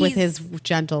 Yeah, like with his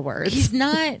gentle words.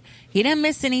 He didn't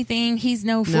miss anything. He's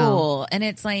no fool. And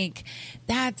it's like,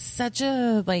 that's such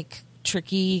a like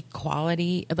tricky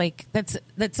quality. Like that's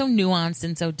so nuanced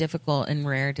and so difficult and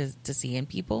rare to see in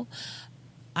people.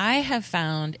 I have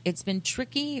found it's been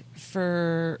tricky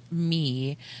for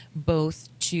me both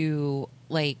to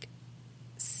like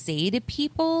say to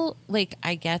people, like,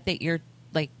 I get that you're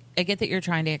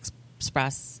trying to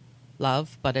express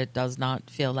love, but it does not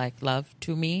feel like love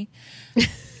to me.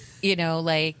 You know,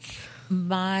 like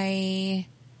my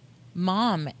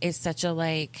mom is such a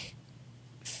like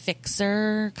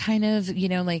fixer kind of, you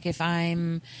know, like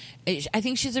I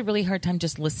think she's a really hard time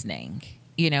just listening,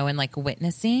 you know, and like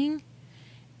witnessing.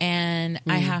 And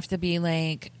I have to be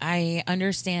like, I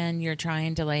understand you're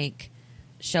trying to like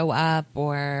show up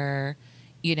or,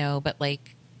 you know, but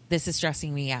like this is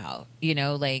stressing me out, you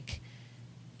know, like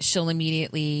she'll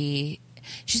immediately,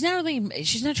 she's not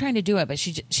trying to do it, but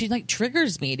she like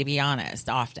triggers me, to be honest,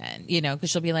 often, you know, because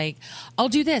she'll be like, I'll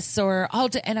do this or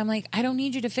and I'm like, I don't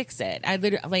need you to fix it. I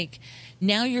literally like,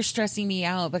 now you're stressing me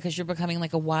out because you're becoming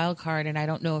like a wild card and I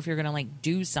don't know if you're going to like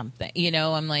do something, you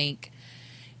know, I'm like,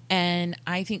 and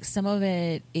I think some of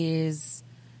it is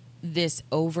this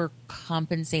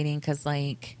overcompensating because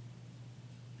like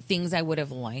things I would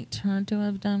have liked her to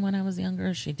have done when I was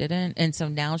younger, she didn't. And so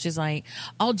now she's like,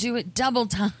 I'll do it double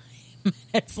time.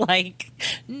 It's like,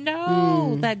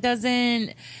 no, it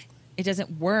doesn't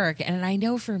work. And I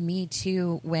know for me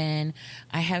too, when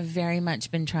I have very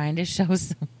much been trying to show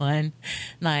someone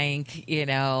like, you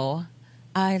know,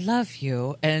 I love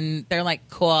you. And they're like,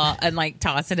 cool. And like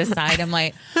toss it aside. I'm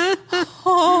like,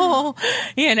 oh,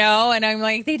 you know, and I'm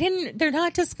like, they're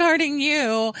not discarding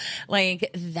you.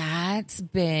 Like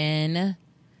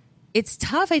it's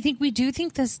tough. I think we do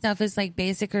think this stuff is like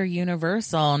basic or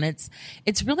universal. And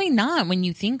it's really not when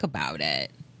you think about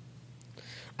it.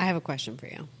 I have a question for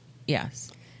you.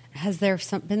 Yes. Has there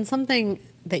been something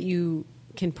that you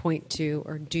can point to,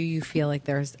 or do you feel like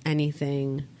there's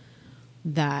anything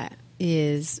that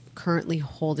is currently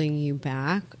holding you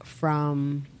back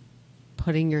from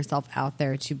putting yourself out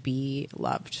there to be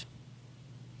loved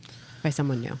by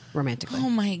someone new romantically? Oh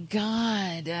my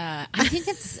God. I think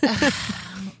it's,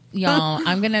 y'all,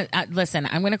 I'm going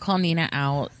to call Nina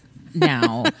out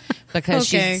now because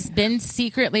she's been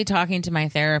secretly talking to my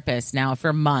therapist now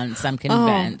for months. I'm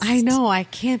convinced. I know. I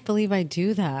can't believe I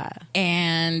do that.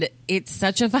 And it's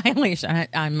such a violation.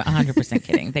 I'm 100%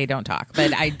 kidding. They don't talk,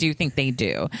 but I do think they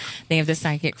do. They have the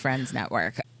Psychic Friends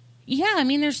Network. Yeah, I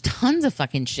mean, there's tons of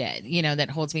fucking shit, you know, that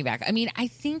holds me back. I mean, I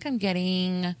think I'm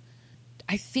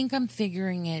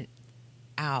figuring it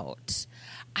out.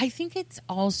 I think it's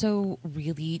also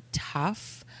really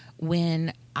tough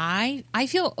when I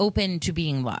feel open to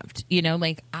being loved, you know,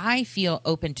 like I feel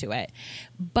open to it.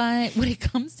 But when it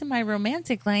comes to my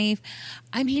romantic life,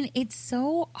 I mean, it's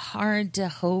so hard to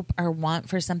hope or want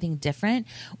for something different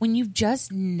when you've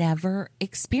just never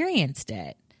experienced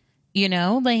it. You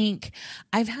know, like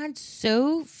I've had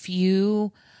so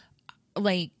few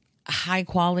like high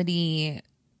quality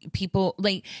people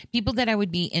that I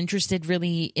would be interested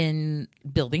really in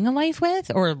building a life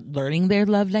with or learning their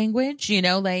love language, you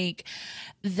know, like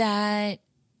that.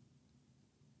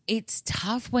 It's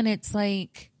tough when it's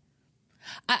like,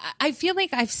 I feel like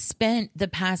I've spent the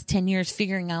past 10 years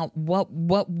figuring out what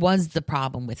was the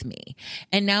problem with me.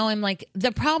 And now I'm like,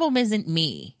 the problem isn't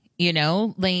me. You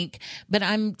know, like, but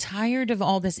I'm tired of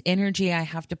all this energy I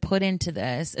have to put into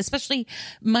this, especially,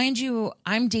 mind you,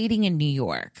 I'm dating in New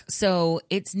York. So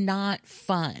it's not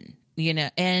fun, you know,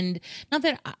 and not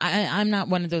that I'm not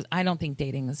one of those. I don't think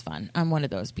dating is fun. I'm one of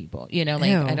those people, you know,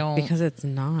 like I don't. Because it's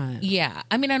not. Yeah.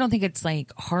 I mean, I don't think it's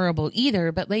like horrible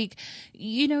either, but like,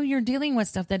 you know, you're dealing with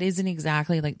stuff that isn't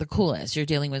exactly like the coolest. You're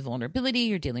dealing with vulnerability.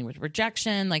 You're dealing with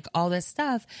rejection, like all this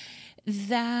stuff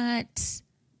that,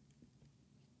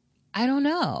 I don't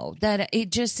know, that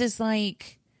it just is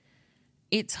like,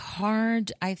 it's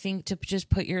hard, I think, to just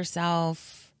put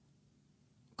yourself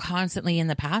constantly in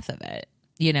the path of it,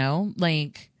 you know,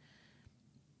 like,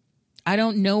 I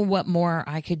don't know what more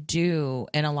I could do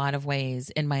in a lot of ways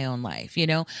in my own life. You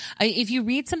know, if you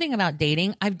read something about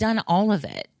dating, I've done all of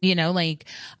it, you know, like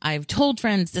I've told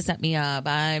friends to set me up.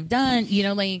 I've done, you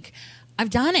know, like I've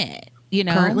done it, you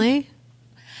know, currently.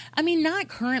 I mean, not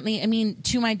currently. I mean,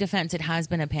 to my defense, it has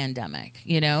been a pandemic,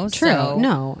 you know? True.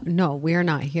 So, No, we are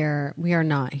not here. We are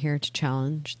not here to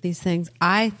challenge these things.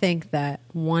 I think that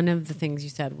one of the things you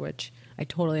said, which I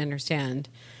totally understand.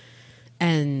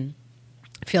 And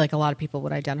I feel like a lot of people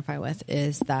would identify with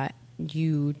is that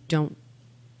you don't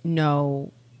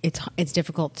know, it's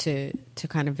difficult to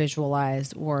kind of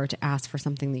visualize or to ask for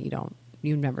something that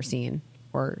you've never seen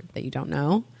or that you don't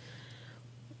know.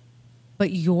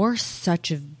 But you're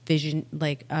such a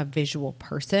visual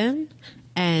person.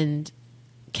 And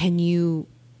can you,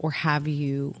 or have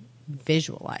you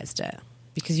visualized it?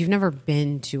 Because you've never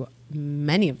been to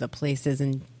many of the places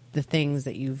and the things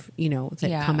that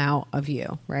that come out of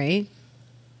you, right?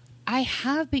 I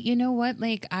have, but you know what?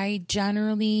 Like, I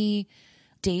generally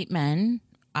date men,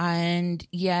 and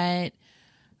yet,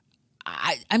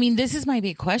 I mean, this is my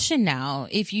big question now.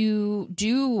 If you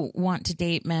do want to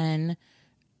date men,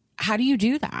 how do you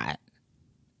do that?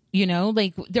 You know,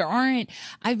 like,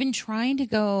 I've been trying to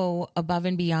go above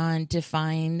and beyond to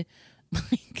find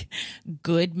like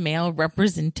good male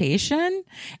representation.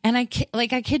 And I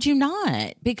kid you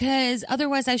not, because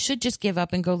otherwise I should just give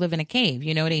up and go live in a cave.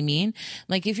 You know what I mean?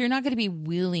 Like, if you're not going to be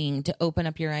willing to open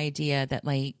up your idea that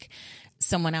like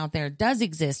someone out there does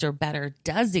exist or better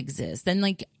does exist, then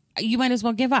like you might as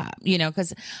well give up, you know,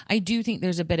 because I do think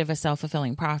there's a bit of a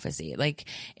self-fulfilling prophecy. Like,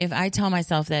 if I tell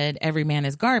myself that every man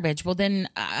is garbage, well, then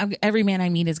every man I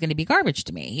meet is going to be garbage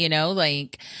to me, you know,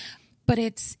 like, but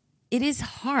it is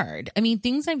hard. I mean,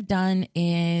 things I've done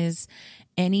is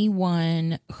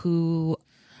anyone who,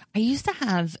 I used to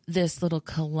have this little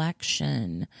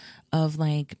collection of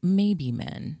like maybe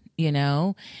men, you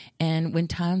know, and when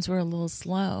times were a little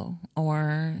slow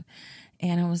or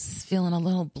Anna was feeling a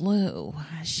little blue,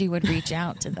 she would reach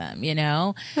out to them, you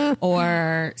know,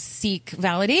 or seek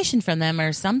validation from them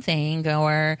or something.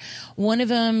 Or one of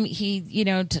them, he, you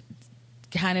know,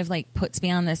 kind of like puts me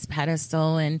on this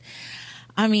pedestal. And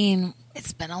I mean,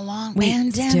 it's been a long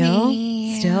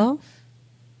pandemic. Still?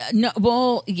 No,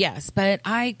 well, yes, but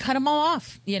I cut them all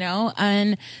off, you know,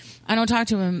 and I don't talk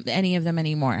to any of them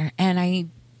anymore.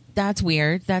 And that's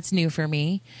weird. That's new for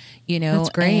me, you know. That's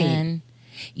great. And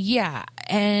yeah.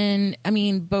 And I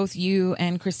mean, both you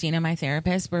and Christina, my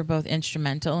therapist, were both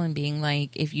instrumental in being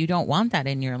like, if you don't want that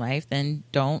in your life, then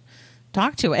don't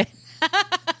talk to it.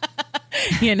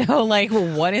 You know, like,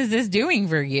 what is this doing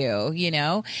for you? You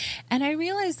know? And I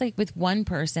realized, like, with one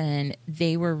person,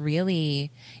 it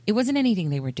wasn't anything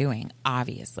they were doing,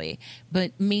 obviously,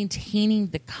 but maintaining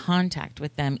the contact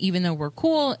with them, even though we're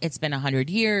cool, it's been 100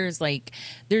 years, like,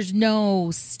 there's no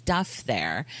stuff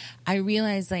there. I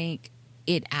realized, like,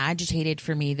 it agitated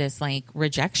for me this, like,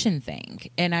 rejection thing.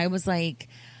 And I was like,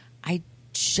 I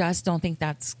just don't think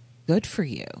that's good for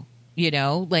you. You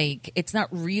know, like, it's not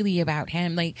really about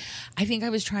him. Like, I think I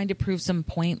was trying to prove some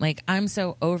point. Like, I'm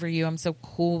so over you. I'm so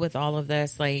cool with all of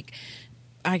this. Like,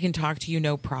 I can talk to you,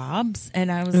 no probs.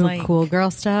 And I was like, cool girl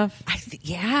stuff.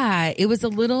 Yeah, it was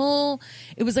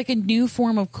like a new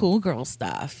form of cool girl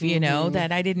stuff, you know,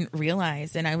 that I didn't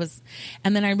realize. And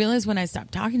then I realized when I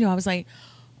stopped talking to him, I was like,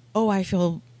 oh, I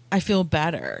feel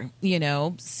better, you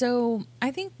know? So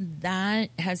I think that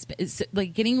is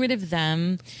like getting rid of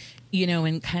them, you know,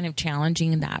 and kind of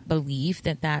challenging that belief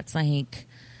that that's like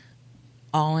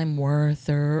all I'm worth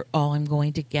or all I'm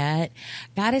going to get.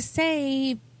 Gotta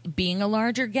say, being a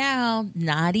larger gal,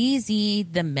 not easy.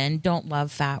 The men don't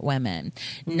love fat women.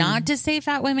 Not to say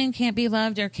fat women can't be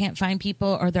loved or can't find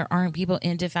people or there aren't people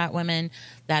into fat women.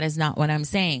 That is not what I'm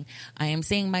saying. I am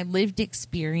saying my lived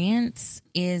experience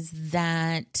is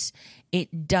that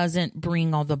it doesn't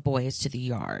bring all the boys to the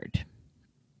yard.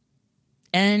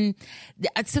 And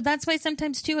so that's why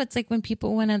sometimes too, it's like when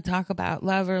people want to talk about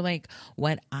love or like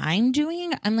what I'm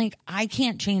doing, I'm like, I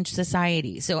can't change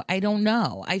society. So I don't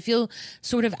know. I feel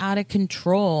sort of out of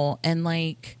control and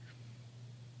like,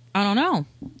 I don't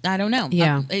know.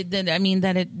 Yeah.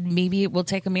 Maybe it will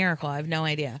take a miracle. I have no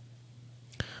idea.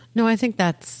 No, I think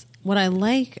that's what I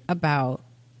like about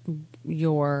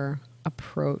your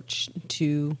approach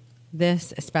to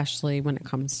this, especially when it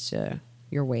comes to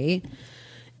your weight,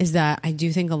 is that I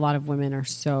do think a lot of women are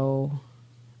so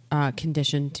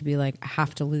conditioned to be like, I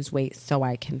have to lose weight so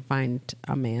I can find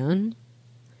a man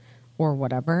or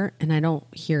whatever. And I don't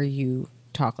hear you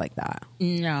talk like that.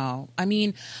 No. I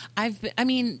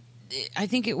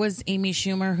think it was Amy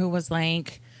Schumer who was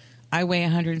like, I weigh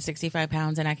 165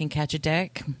 pounds and I can catch a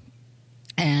dick.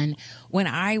 And when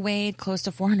I weighed close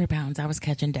to 400 pounds, I was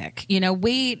catching dick. You know,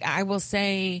 weight, I will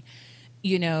say,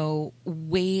 you know,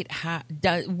 weight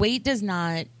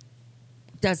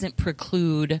doesn't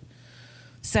preclude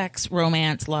sex,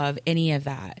 romance, love, any of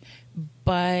that.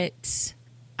 But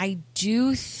I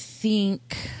do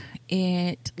think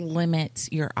it limits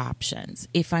your options,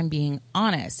 if I'm being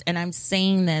honest. And I'm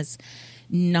saying this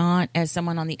not as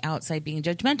someone on the outside being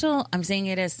judgmental. I'm saying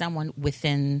it as someone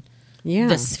within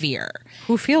the sphere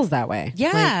who feels that way.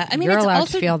 Yeah. Like, I mean, you're allowed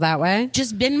to feel that way.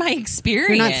 Just been my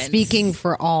experience. You're not speaking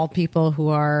for all people who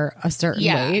are a certain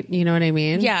weight. You know what I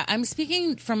mean? Yeah. I'm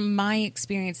speaking from my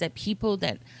experience that people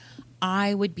that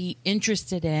I would be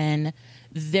interested in,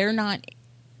 they're not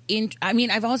I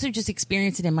mean, I've also just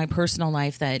experienced it in my personal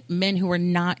life that men who were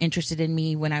not interested in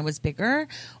me when I was bigger,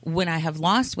 when I have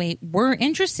lost weight, were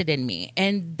interested in me.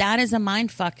 And that is a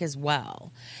mind fuck as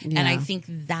well. Yeah. And I think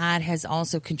that has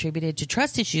also contributed to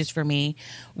trust issues for me,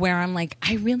 where I'm like,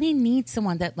 I really need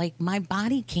someone that, like, my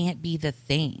body can't be the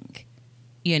thing,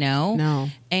 you know? No.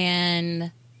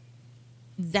 And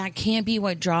that can't be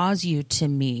what draws you to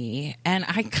me. And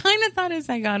I kind of thought as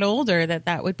I got older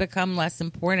that would become less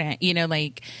important. You know,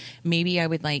 like maybe I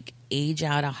would like age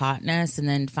out of hotness and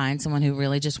then find someone who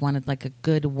really just wanted like a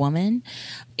good woman.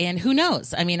 And who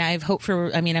knows? I mean, I'm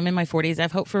in my 40s.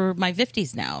 I've hope for my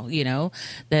 50s now, you know,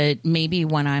 that maybe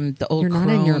when I'm the old You're not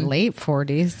in your late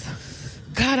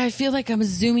 40s. God, I feel like I'm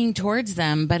zooming towards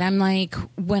them, but I'm like,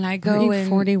 when I go in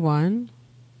 41.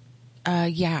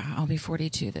 Yeah, I'll be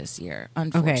 42 this year,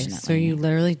 unfortunately. Okay, so you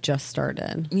literally just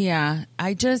started. Yeah,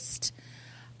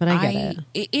 but I get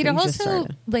it. It also,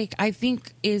 like, I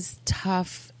think is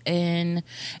tough in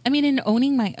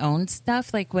owning my own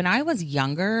stuff. Like, when I was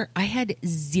younger, I had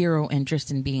zero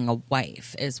interest in being a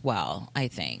wife as well, I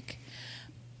think.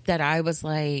 That I was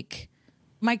like...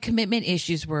 My commitment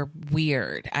issues were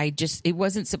weird. I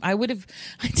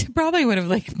probably would have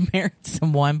like married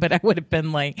someone, but I would have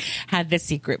been like, had the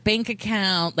secret bank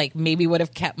account, like maybe would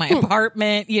have kept my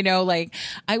apartment, you know, like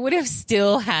I would have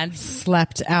still had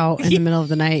slept out in the middle of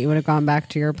the night. You would have gone back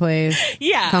to your place.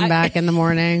 Yeah. Come back in the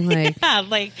morning. Like, yeah,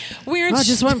 like weird. I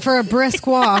just went for a brisk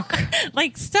walk.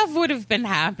 Like stuff would have been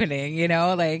happening, you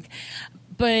know, like,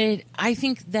 but I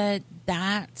think that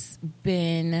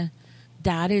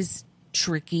is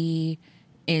tricky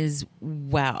as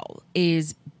well,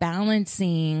 is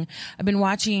balancing. I've been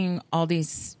watching all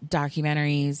these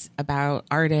documentaries about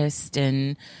artists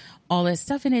and all this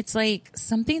stuff, and it's like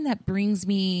something that brings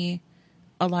me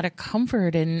a lot of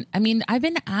comfort. And I mean, I've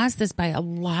been asked this by a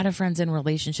lot of friends in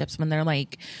relationships when they're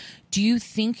like, do you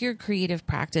think your creative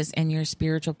practice and your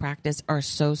spiritual practice are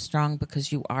so strong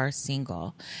because you are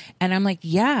single? And I'm like,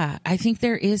 yeah, I think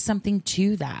there is something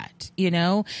to that, you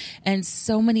know? And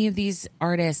so many of these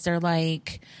artists are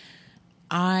like,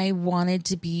 I wanted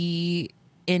to be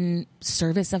in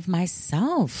service of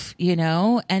myself, you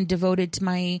know, and devoted to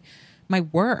my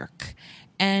work.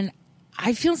 And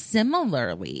I feel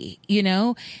similarly, you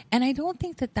know, and I don't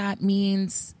think that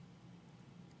means,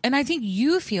 and I think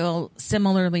you feel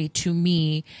similarly to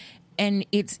me, and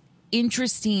it's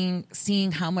interesting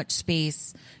seeing how much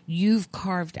space you've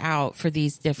carved out for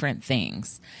these different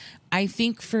things. I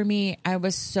think for me, I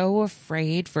was so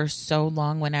afraid for so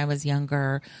long when I was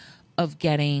younger of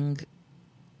getting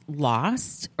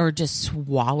lost or just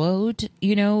swallowed,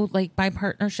 you know, like by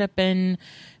partnership and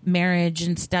marriage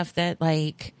and stuff, that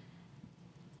like,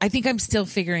 I think I'm still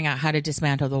figuring out how to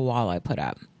dismantle the wall I put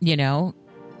up, you know?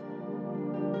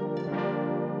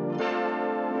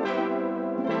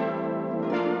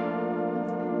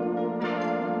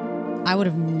 I would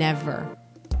have never,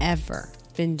 ever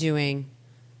been doing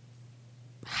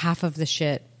half of the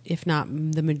shit, if not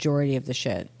the majority of the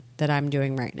shit that I'm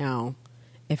doing right now,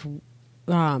 if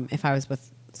I was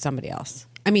with somebody else.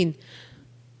 I mean,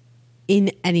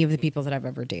 in any of the people that I've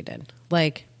ever dated.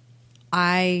 Like,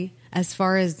 as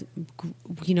far as,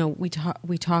 you know, we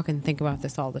talk and think about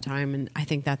this all the time, and I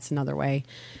think that's another way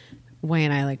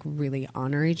and I like really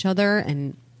honor each other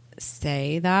and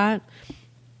say that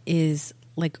is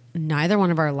like neither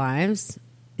one of our lives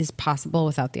is possible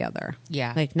without the other.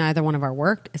 Yeah. Like neither one of our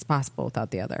work is possible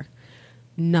without the other.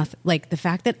 Nothing. Like the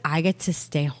fact that I get to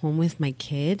stay home with my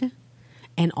kid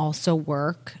and also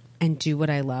work and do what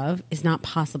I love is not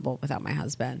possible without my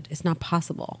husband. It's not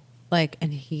possible. Like,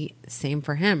 and same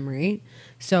for him, right?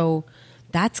 So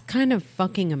that's kind of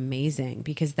fucking amazing,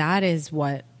 because that is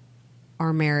what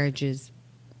our marriage is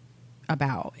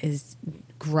about, is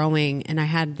growing. And I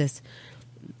had this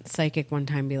psychic one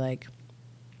time be like,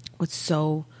 what's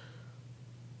so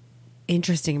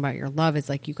interesting about your love is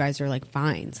like, you guys are like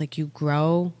vines. Like you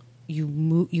grow, you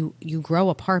move, you grow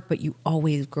apart, but you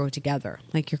always grow together.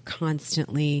 Like you're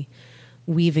constantly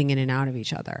weaving in and out of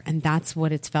each other. And that's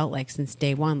what it's felt like since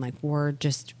day one. Like we're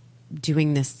just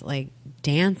doing this like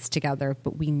dance together,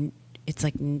 but it's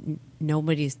like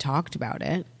nobody's talked about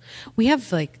it. We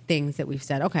have like things that we've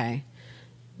said, okay,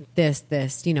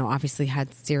 this, you know, obviously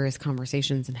had serious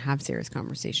conversations and have serious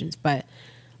conversations. But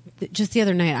just the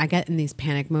other night I get in these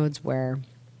panic modes where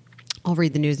I'll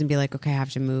read the news and be like, okay, I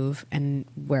have to move. And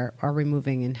where are we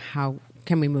moving and how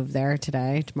can we move there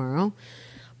today, tomorrow?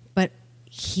 But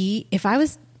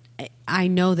I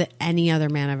know that any other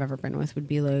man I've ever been with would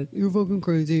be like, you're fucking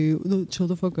crazy. Chill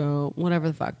the fuck out. Whatever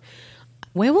the fuck.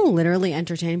 Way will literally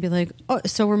entertain and be like, oh,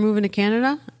 so we're moving to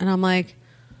Canada? And I'm like,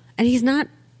 and he's not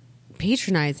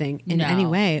patronizing in any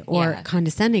way or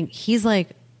condescending. He's like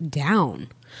down.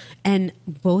 And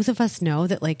both of us know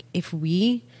that like if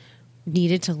we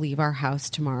needed to leave our house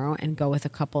tomorrow and go with a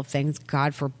couple of things,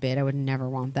 God forbid, I would never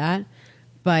want that.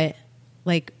 But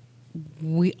like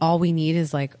all we need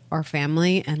is like our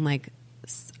family and like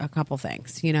a couple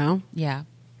things, you know? Yeah.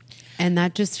 And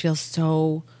that just feels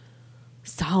so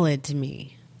solid to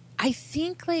me. I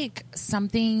think like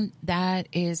something that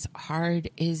is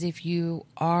hard is if you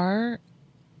are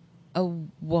a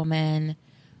woman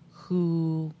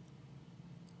who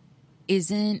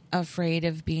isn't afraid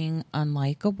of being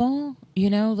unlikable, you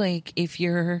know, like if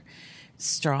you're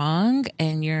strong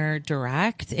and you're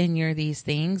direct and you're these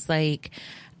things, like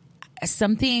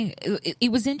something,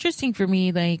 it was interesting for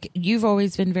me, like you've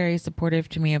always been very supportive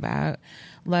to me about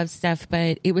love stuff,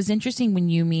 but it was interesting when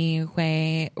you, me,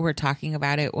 Hui were talking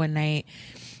about it one night,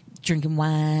 drinking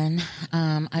wine.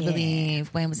 I believe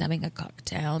Hui was having a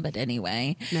cocktail, but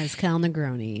anyway. Mezcal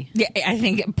Negroni. Yeah, I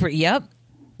think, yep.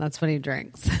 That's what he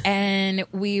drinks. And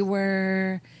we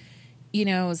were, you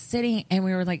know, sitting and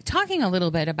we were like talking a little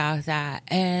bit about that.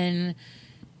 And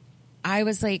I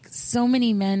was like, so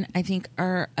many men, I think,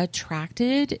 are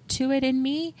attracted to it in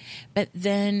me, but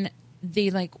then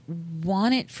they like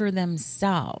want it for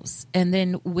themselves. And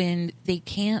then when they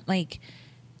can't like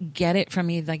get it from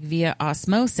me, like via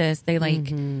osmosis, they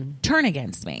like turn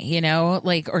against me, you know,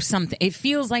 like, or something. It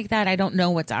feels like that. I don't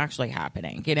know what's actually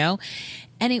happening, you know?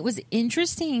 And it was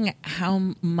interesting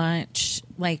how much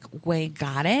like Wei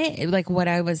got it, like what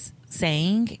I was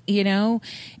saying, you know,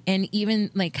 and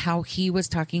even like how he was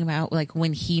talking about like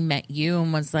when he met you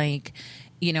and was like,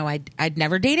 you know, I'd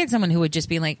never dated someone who would just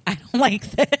be like, I don't like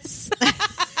this.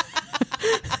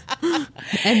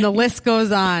 And the list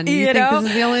goes on. You think know?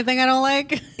 this is the only thing I don't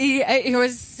like? It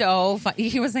was so fun.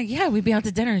 He was like, yeah, we'd be out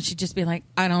to dinner and she'd just be like,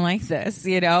 I don't like this,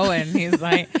 you know? And he's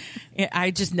like,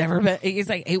 I just never been. He's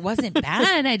like, it wasn't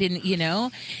bad. I didn't, you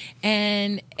know,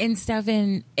 and stuff.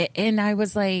 And I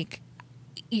was like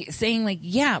saying like,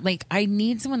 yeah, like I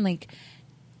need someone like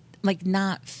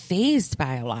not fazed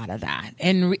by a lot of that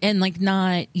and like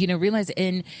not, you know, realize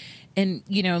and,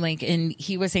 you know, like, and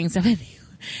he was saying something.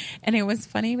 And it was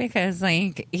funny because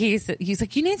like he's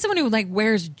like, you need someone who like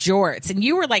wears jorts, and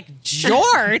you were like,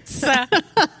 jorts?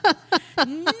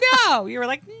 No, you were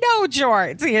like, no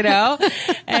jorts, you know,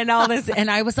 and all this,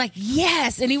 and I was like,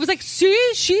 yes, and he was like,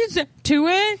 see, she's to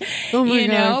it, oh my you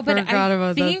God, know. I but I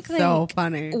about think that. like, So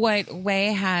funny. What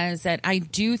Wei has that I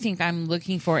do think I'm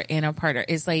looking for in a partner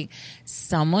is like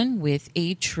someone with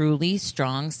a truly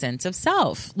strong sense of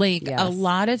self. Like Yes. a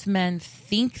lot of men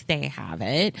think they have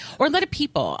it, or a lot of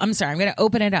people. I'm sorry, I'm going to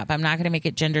open it up. I'm not going to make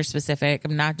it gender specific.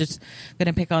 I'm not just going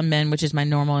to pick on men, which is my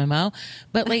normal MO.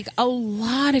 But like a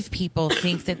lot of people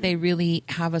think that they really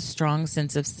have a strong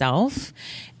sense of self,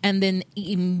 and then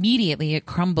immediately it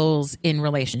crumbles in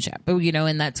relationship. You know,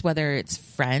 and that's whether it's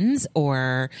friends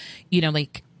or, you know,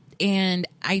 like, and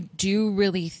I do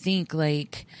really think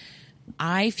like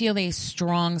I feel a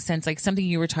strong sense, like something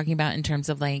you were talking about in terms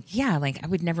of like, yeah, like I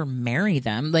would never marry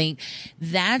them. Like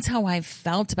that's how I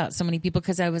felt about so many people,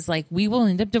 because I was like, we will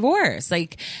end up divorced.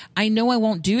 Like I know I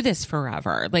won't do this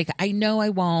forever. Like I know I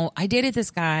won't. I dated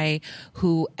this guy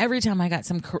who every time I got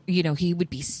some, you know, he would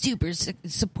be super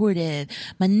supportive,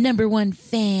 my number one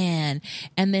fan.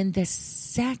 And then the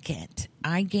second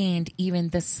I gained even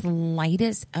the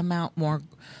slightest amount more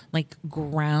like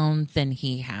ground than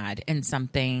he had in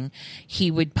something,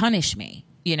 he would punish me,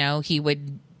 you know, he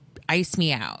would ice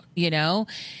me out, you know?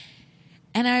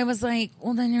 And I was like,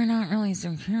 well, then you're not really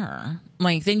secure.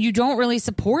 Like, then you don't really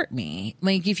support me.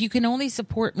 Like, if you can only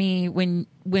support me when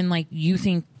like you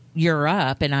think you're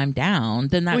up and I'm down,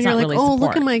 then that's not like, really oh, support.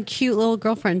 look at my cute little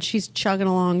girlfriend. She's chugging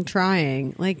along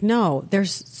trying. Like, no,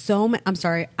 there's so many. I'm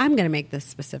sorry. I'm going to make this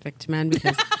specific to men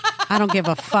because I don't give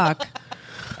a fuck.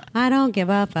 I don't give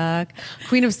a fuck.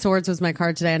 Queen of Swords was my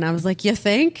card today, and I was like, you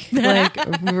think? Like,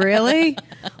 really?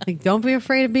 Like, don't be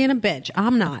afraid of being a bitch.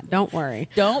 I'm not. Don't worry.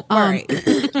 Don't worry.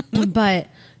 But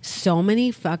so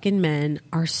many fucking men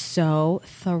are so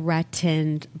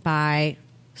threatened by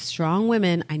strong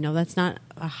women. I know that's not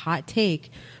a hot take,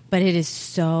 but it is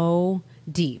so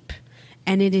deep.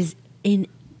 And it is in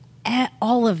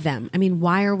all of them. I mean,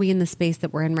 why are we in the space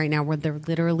that we're in right now where they're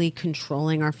literally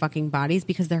controlling our fucking bodies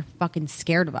because they're fucking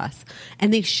scared of us?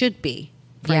 And they should be,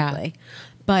 frankly.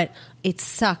 But it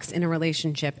sucks in a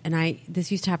relationship. And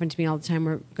this used to happen to me all the time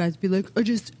where guys be like,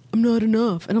 I'm not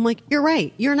enough. And I'm like, you're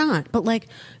right. You're not. But like,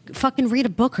 fucking read a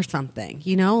book or something,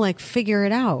 you know, like figure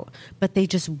it out. But they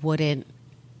just wouldn't.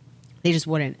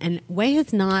 And Wei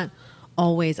has not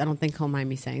always, I don't think he'll mind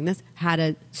me saying this, had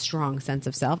a strong sense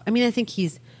of self. I mean, I think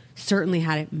he's certainly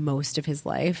had it most of his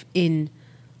life in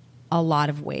a lot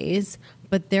of ways.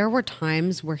 But there were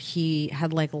times where he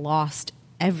had like lost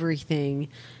everything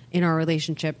in our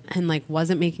relationship and like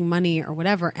wasn't making money or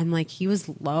whatever. And like he was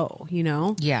low, you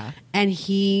know? Yeah. And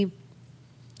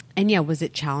was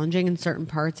it challenging in certain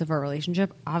parts of our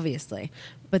relationship? Obviously.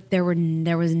 But there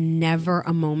was never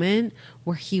a moment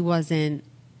where he wasn't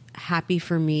happy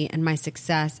for me and my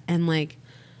success and like,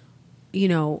 you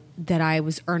know, that I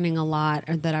was earning a lot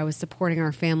or that I was supporting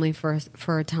our family for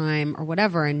a time or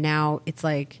whatever. And now it's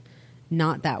like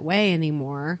not that way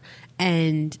anymore.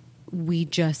 And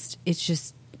that's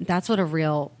what a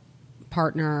real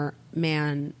partner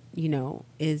man, you know,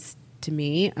 is to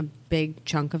me. A big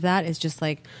chunk of that is just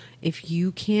like, if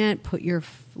you can't put your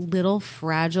little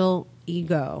fragile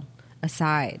ego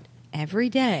aside every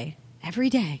day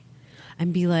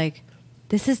and be like,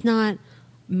 this is not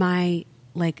my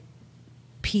like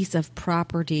piece of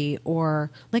property,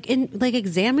 or like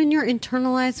examine your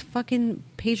internalized fucking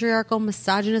patriarchal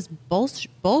misogynist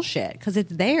bullshit, because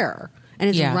it's there and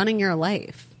it's running your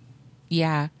life.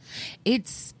 Yeah.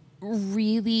 It's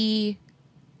really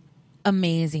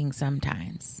amazing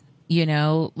sometimes, you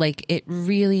know, like it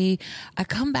really, I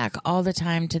come back all the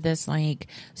time to this like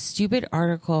stupid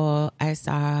article I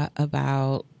saw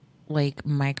about like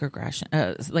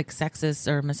microaggression, like sexist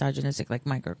or misogynistic like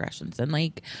microaggressions. And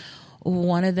like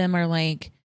one of them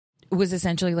was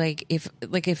essentially like, if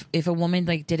a woman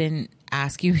like didn't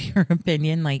ask you your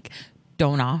opinion, like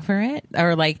don't offer it,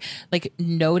 or like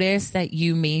notice that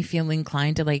you may feel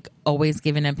inclined to like always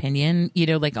give an opinion, you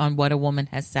know, like on what a woman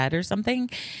has said or something.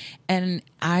 And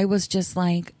I was just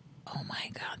like, oh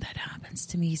my God, that happens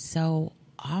to me so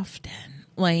often.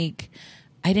 Like,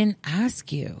 I didn't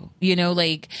ask you, you know,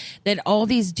 like that all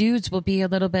these dudes will be a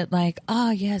little bit like, oh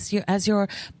yes, you as your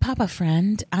papa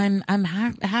friend, I'm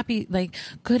happy, like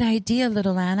good idea,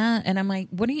 little Anna. And I'm like,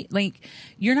 what do you like?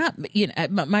 You're not, you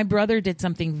know, my brother did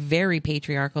something very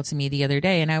patriarchal to me the other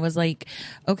day. And I was like,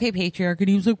 okay, patriarch. And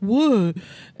he was like, what?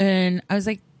 And I was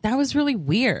like, that was really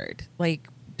weird. Like,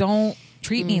 don't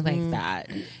treat me like that.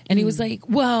 And he was like,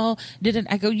 well,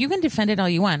 I go, you can defend it all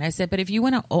you want. I said, but if you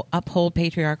want to uphold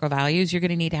patriarchal values, you're going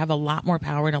to need to have a lot more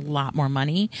power and a lot more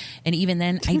money. And even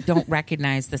then, I don't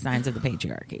recognize the signs of the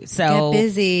patriarchy. So get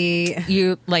busy.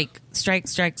 You like strike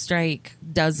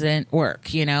doesn't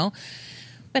work, you know?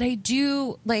 But I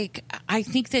do like, I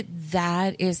think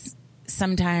that is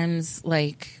sometimes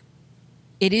like,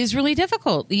 it is really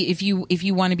difficult if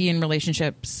you want to be in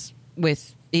relationships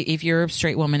with, if you're a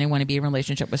straight woman and want to be in a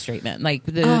relationship with straight men, like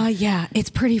yeah, it's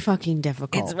pretty fucking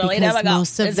difficult. It's really because difficult.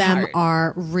 Most of it's them hard.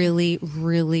 are really,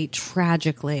 really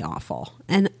tragically awful,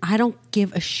 and I don't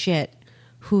give a shit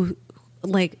who.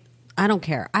 Like, I don't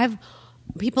care.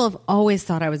 People have always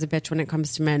thought I was a bitch when it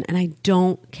comes to men, and I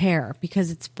don't care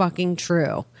because it's fucking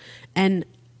true, and.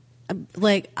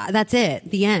 Like, that's it.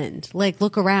 The end. Like,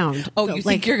 look around. Oh, you like,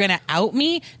 think you're going to out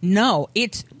me? No,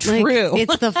 it's true. Like,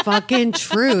 it's the fucking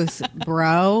truth,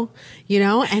 bro. You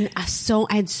know? And I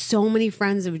had so many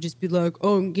friends that would just be like,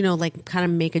 oh, you know, like kind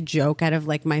of make a joke out of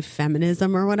like my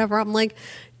feminism or whatever. I'm like,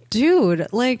 dude,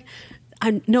 like,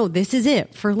 no, this is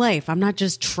it for life. I'm not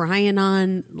just trying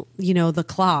on, you know, the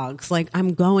clogs. Like,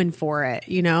 I'm going for it.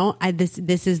 You know,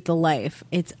 this is the life.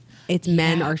 It's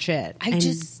men are shit. I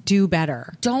just do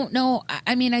better. Don't know.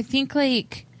 I mean, I think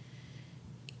like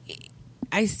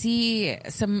I see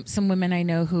some women I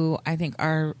know who I think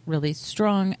are really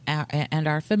strong and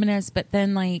are feminists, but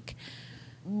then like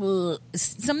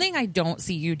something I don't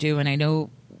see you do, and I know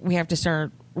we have to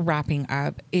start wrapping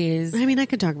up, is... I mean, I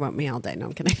could talk about me all day. No,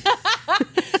 I'm kidding.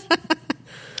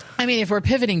 I mean, if we're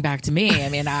pivoting back to me, I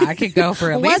mean, I could go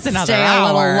for at least another stay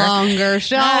hour. A little longer,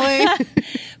 shall we?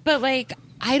 But like,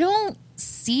 I don't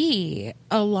see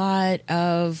a lot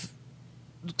of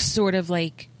sort of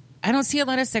like, I don't see a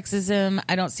lot of sexism.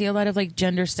 I don't see a lot of like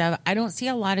gender stuff. I don't see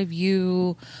a lot of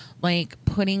you like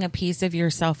putting a piece of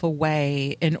yourself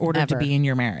away in order to be in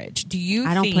your marriage. Do you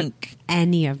I don't put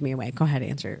any of me away. Go ahead,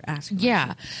 ask.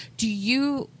 Yeah. Do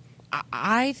you...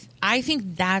 I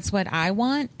think that's what I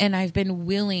want, and I've been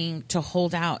willing to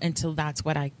hold out until that's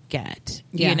what I get,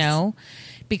 you know,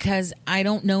 because I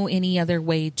don't know any other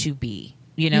way to be,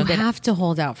 you know. You have to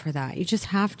hold out for that. You just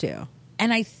have to.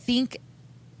 And I think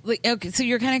like, okay, so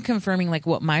you're kind of confirming like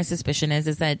what my suspicion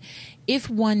is that if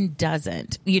one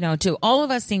doesn't, to all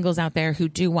of us singles out there who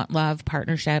do want love,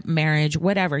 partnership, marriage,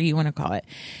 whatever you want to call it,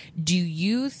 do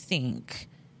you think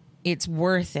it's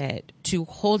worth it to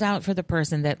hold out for the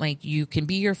person that like you can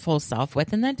be your full self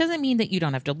with? And that doesn't mean that you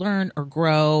don't have to learn or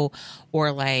grow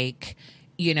or like,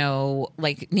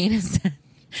 like Nina said,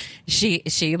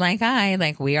 she like I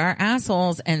like we are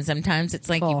assholes, and sometimes it's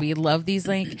like we love these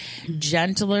like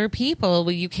gentler people.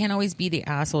 Well, you can't always be the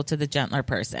asshole to the gentler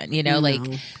person, like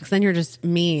because then you're just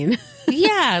mean.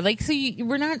 Yeah, like so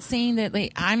we're not saying that,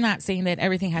 like I'm not saying that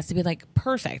everything has to be like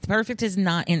perfect. Perfect is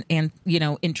not in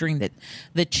entering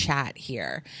the chat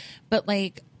here, but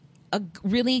like a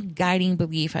really guiding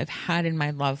belief I've had in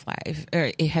my love life,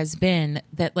 or it has been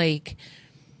that like,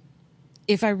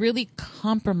 if I really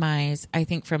compromise, I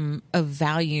think from a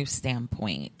value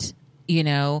standpoint,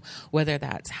 whether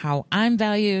that's how I'm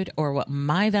valued or what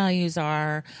my values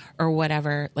are or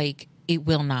whatever, like it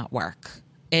will not work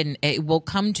and it will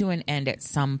come to an end at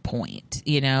some point,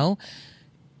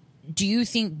 Do you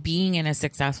think being in a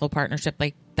successful partnership,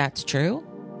 like that's true?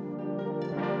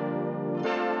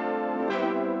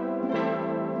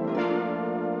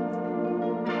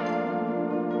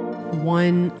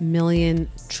 $1 million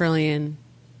trillion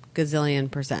gazillion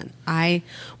percent.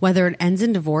 Whether it ends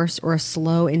in divorce or a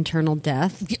slow internal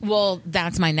death. Well,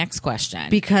 that's my next question.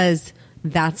 Because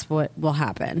that's what will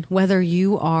happen. Whether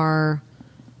you are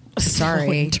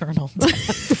sorry. Internal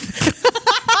death.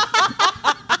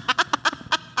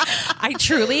 I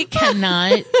truly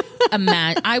cannot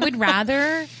imagine. I'd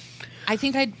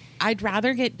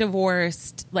rather get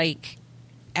divorced like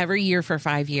every year for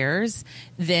 5 years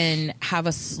than have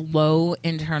a slow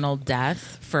internal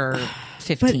death for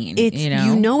 15. But it's,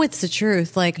 it's the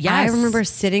truth. Like, yes. I remember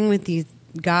sitting with these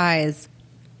guys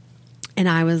and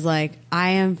I was like, I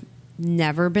have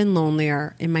never been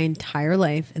lonelier in my entire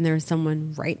life, and there's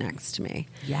someone right next to me.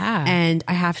 Yeah. And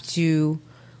I have to,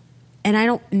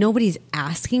 and nobody's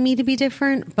asking me to be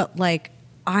different, but like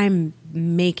I'm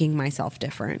making myself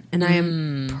different, and I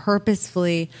am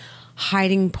purposefully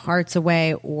hiding parts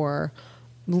away or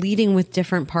leading with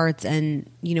different parts and,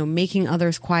 making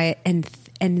others quiet. And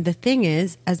the thing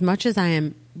is, as much as I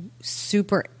am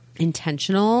super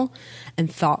intentional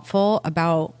and thoughtful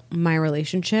about my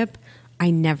relationship,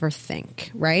 I never think,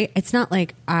 right? It's not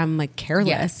like I'm like careless,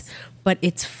 yes. But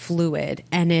it's fluid,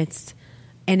 and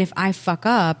if I fuck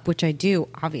up, which I do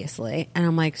obviously, and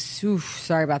I'm like,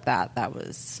 sorry about that. That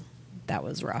was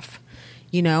rough.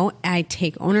 I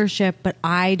take ownership, but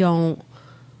I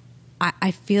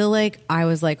feel like I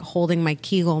was like holding my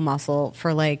Kegel muscle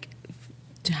for like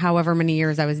however many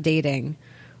years I was dating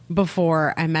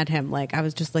before I met him. Like I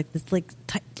was just like this, like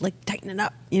tighten it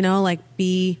up, like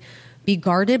be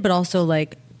guarded, but also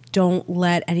like don't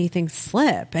let anything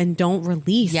slip and don't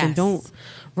release and don't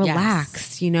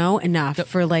relax, enough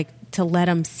for like to let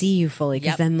them see you fully,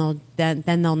 because then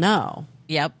they'll know.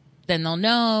 Yep. Then they'll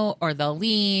know, or they'll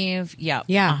leave. Yep.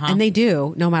 Yeah. And they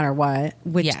do, no matter what,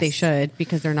 which they should,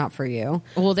 because they're not for you.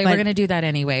 Well, they were going to do that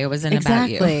anyway. It wasn't about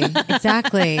you.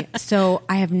 Exactly. So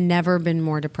I have never been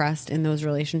more depressed in those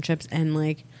relationships. And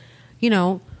like,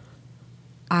 I'm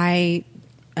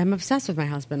obsessed with my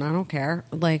husband. I don't care.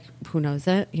 Like, who knows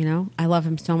it? I love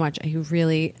him so much. He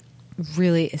really,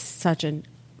 really is such a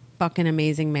fucking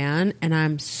amazing man. And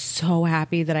I'm so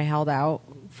happy that I held out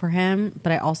for him.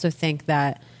 But I also think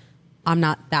that I'm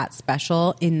not that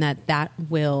special, in that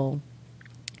will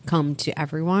come to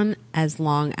everyone as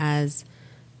long as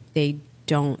they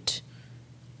don't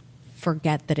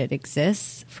forget that it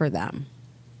exists for them.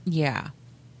 Yeah.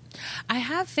 I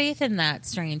have faith in that,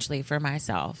 strangely, for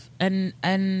myself.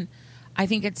 And I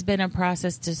think it's been a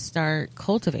process to start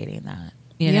cultivating that.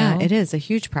 Yeah, it is a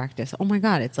huge practice. Oh my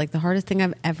God. It's like the hardest thing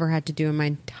I've ever had to do in my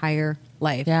entire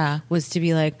life. Yeah. Was to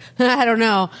be like, I don't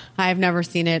know. I've never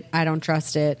seen it. I don't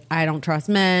trust it. I don't trust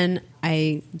men.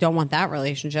 I don't want that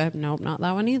relationship. Nope, not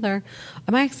that one either.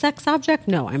 Am I a sex object?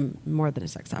 No, I'm more than a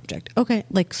sex object. Okay.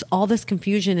 Like all this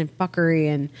confusion and fuckery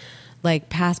and like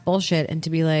past bullshit, and to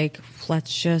be like,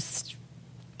 let's just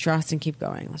trust and keep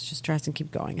going. Let's just trust and keep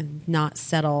going and not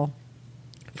settle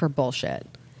for bullshit.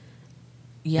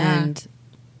 Yeah. And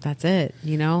that's it,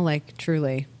 like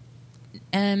truly.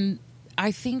 And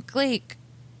I think like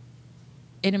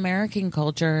in American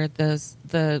culture,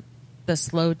 the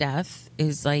slow death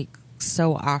is like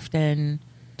so often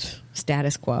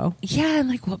status quo. Yeah. And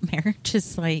like what marriage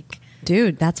is like.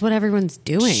 Dude, that's what everyone's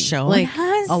doing. Showing like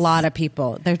us. A lot of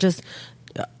people, they're just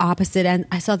opposite. And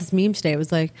I saw this meme today. It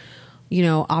was like,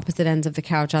 opposite ends of the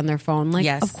couch on their phone. Like,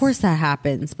 Yes. of course that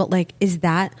happens. But like, is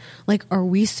that like, are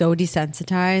we so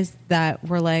desensitized that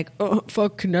we're like, oh,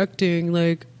 fuck connecting,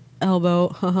 like elbow,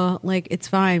 haha, like it's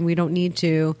fine. We don't need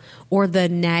to. Or the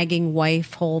nagging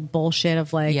wife whole bullshit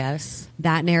of like, Yes.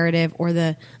 that narrative, or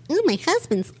the, oh, my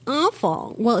husband's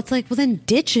awful. Well, it's like, well, then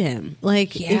ditch him.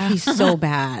 Like, if Yeah. he's so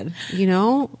bad,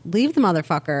 leave the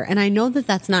motherfucker. And I know that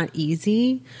that's not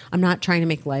easy. I'm not trying to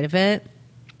make light of it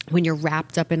when you're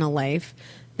wrapped up in a life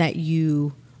that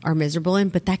you are miserable in,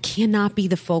 but that cannot be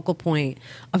the focal point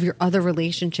of your other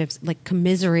relationships, like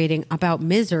commiserating about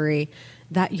misery,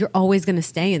 that you're always going to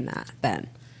stay in that then.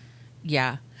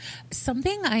 Yeah.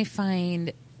 Something I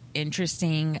find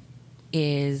interesting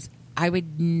is I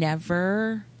would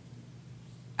never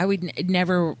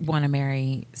want to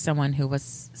marry someone who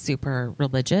was super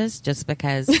religious, just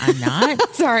because I'm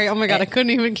not. Sorry. Oh my God. I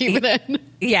couldn't even keep it in.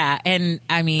 Yeah. And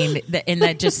I mean, and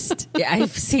that just, it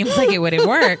seems like it wouldn't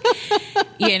work,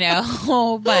 but I'm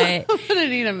going to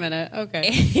need a minute. Okay.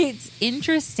 it's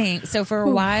interesting. So for a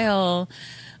while,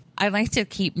 I like to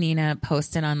keep Nina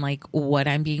posted on like what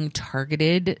I'm being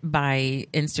targeted by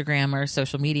Instagram or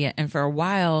social media. And for a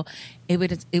while,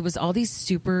 it was all these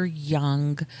super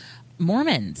young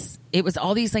Mormons. It was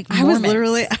all these like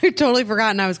Mormons. I totally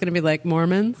forgotten I was going to be like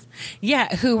Mormons.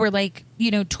 Yeah, who were like,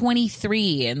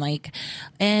 23 and like,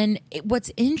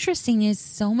 what's interesting is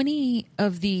so many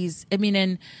of these,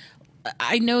 and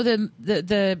I know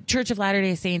the Church of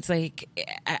Latter-day Saints, like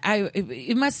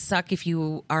it must suck if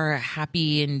you are a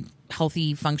happy and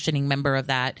healthy functioning member of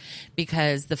that,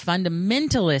 because the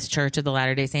fundamentalist Church of the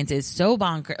Latter-day Saints is so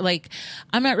bonkers. Like,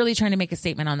 I'm not really trying to make a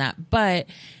statement on that, but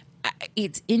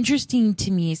it's interesting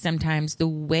to me sometimes the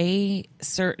way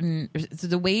certain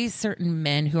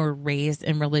men who are raised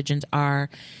in religions are,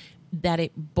 that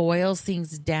it boils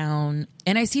things down.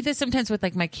 And I see this sometimes with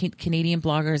like my Canadian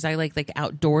bloggers. I like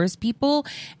outdoors people.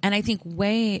 And I think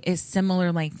Way is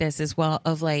similar like this as well,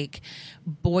 of like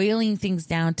boiling things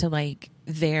down to like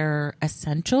their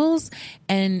essentials.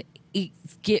 And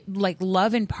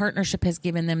love and partnership has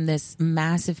given them this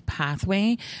massive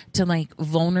pathway to like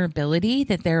vulnerability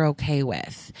that they're okay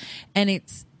with. And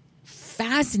it's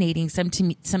fascinating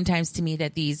sometimes to me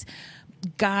that these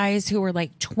guys who are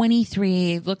like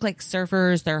 23, look like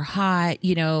surfers, they're hot,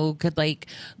 could like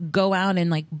go out and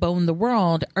like bone the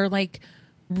world, are like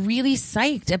really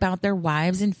psyched about their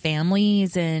wives and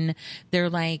families, and they're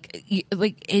like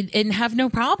and have no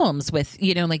problems with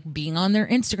like being on their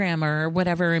Instagram or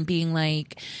whatever and being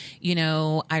like,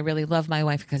 I really love my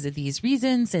wife because of these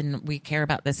reasons and we care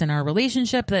about this in our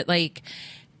relationship. That like,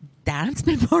 that's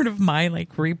been part of my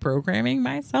like reprogramming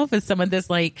myself as some of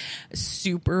this like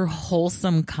super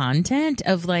wholesome content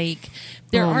of like,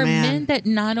 there are men that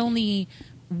not only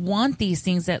want these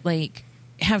things that like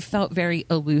have felt very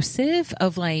elusive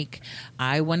of like,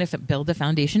 I want to build a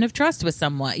foundation of trust with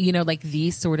someone, like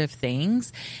these sort of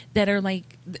things that are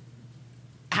like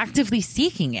actively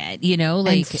seeking it,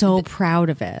 like, and so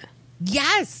proud of it.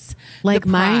 Yes. Like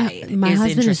my husband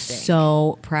is interesting.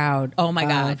 so proud. Oh my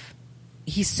God.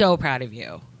 He's so proud of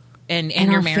you and and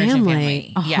your our marriage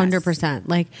family, and family. 100%.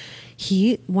 Like,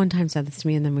 he one time said this to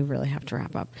me, and then we really have to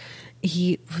wrap up.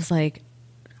 He was like,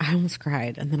 I almost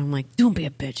cried, and then I'm like, don't be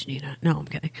a bitch, Nina. No, I'm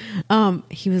kidding.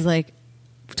 He was like,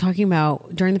 talking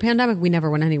about during the pandemic, we never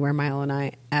went anywhere, Milo and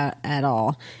I, at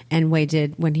all. And Way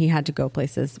did when we had to go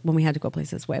places.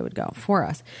 Way would go for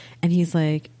us. And he's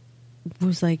like,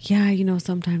 was like, yeah,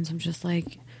 sometimes I'm just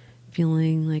like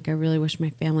feeling like I really wish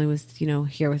my family was,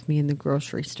 here with me in the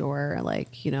grocery store, like,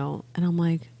 and I'm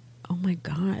like, oh my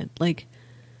God, like,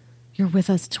 you're with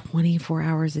us 24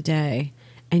 hours a day,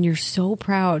 and you're so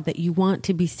proud that you want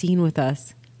to be seen with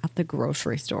us at the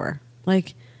grocery store,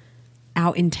 like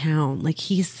out in town. Like,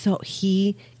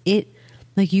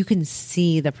 like you can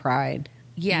see the pride.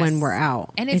 Yes. When we're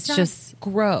out. And it's not just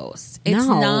gross. It's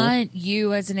not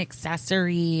you as an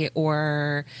accessory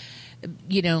or,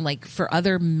 like for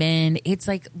other men. It's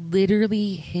like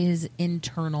literally his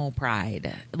internal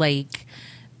pride, like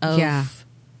of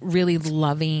really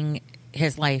loving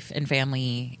his life and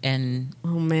family. And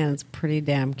oh man, it's pretty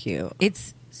damn cute.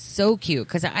 It's so cute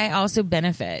because I also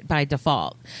benefit by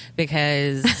default,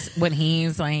 because when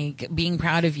he's like being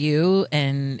proud of you,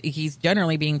 and he's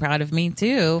generally being proud of me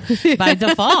too by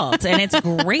default, and it's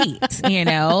great,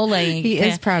 like he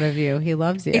is proud of you. He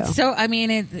loves you. It's so,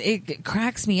 it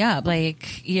cracks me up.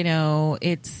 Like,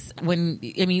 it's when,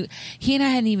 he and I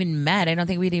hadn't even met. I don't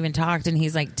think we'd even talked, and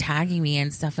he's like tagging me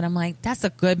and stuff. And I'm like, that's a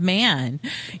good man,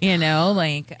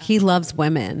 like he loves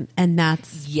women, and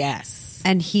that's yes.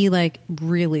 And he like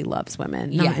really loves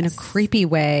women, not in a creepy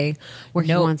way where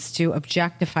he wants to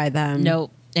objectify them.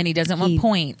 Nope. And he doesn't want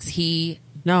points. He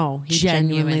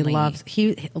genuinely loves,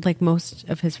 like most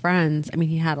of his friends. I mean,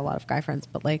 he had a lot of guy friends,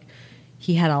 but like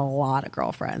he had a lot of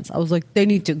girlfriends. I was like, they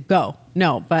need to go.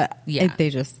 No, but they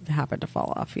just happened to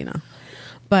fall off, you know.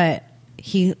 But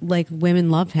he, like, women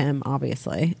love him,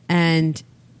 obviously. And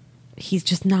he's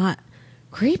just not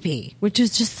creepy, which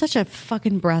is just such a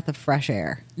fucking breath of fresh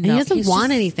air. And he doesn't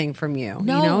want anything from you.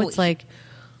 No, you know, it's like,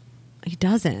 he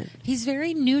doesn't. He's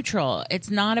very neutral.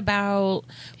 It's not about...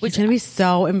 He's going to be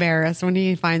so embarrassed when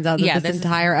he finds out that this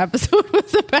entire episode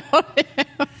was about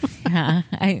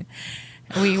him.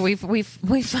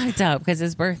 We fucked up because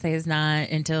his birthday is not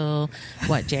until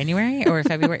what, January or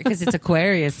February, because it's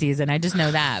Aquarius season. I just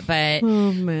know that. But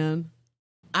oh man,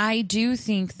 I do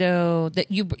think though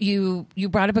that you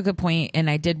brought up a good point, and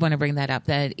I did want to bring that up,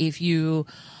 that if you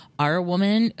are a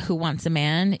woman who wants a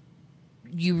man,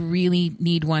 you really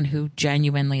need one who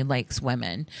genuinely likes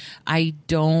women. I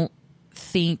don't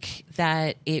think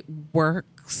that it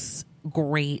works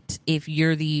great if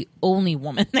you're the only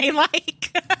woman they like.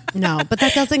 No, but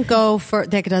that doesn't go for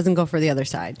the other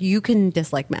side. You can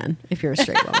dislike men if you're a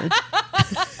straight woman.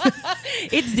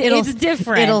 It's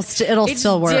different. It'll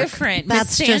still work. Different.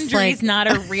 Misandry is not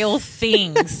a real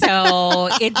thing, so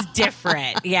it's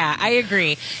different. Yeah, I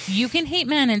agree. You can hate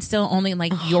men and still only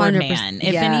like your man.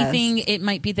 If anything, it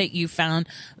might be that you found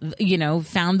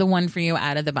the one for you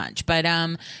out of the bunch. But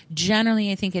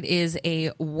generally, I think it is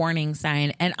a warning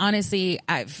sign. And honestly,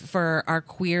 for our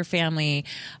queer family,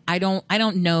 I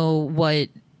don't know what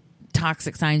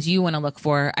toxic signs you want to look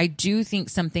for. I do think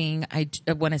something I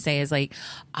want to say is, like,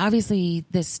 obviously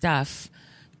this stuff,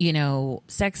 you know,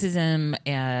 sexism,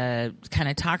 kind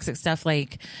of toxic stuff,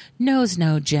 like, knows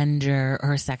no gender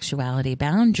or sexuality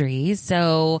boundaries.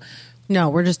 So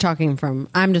no, I'm just talking from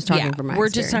my experience. We're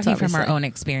just talking obviously. from our own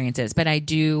experiences. But I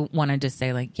do want to just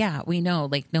say, like, yeah, we know,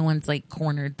 like, no one's like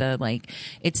cornered the, like,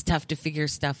 it's tough to figure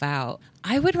stuff out.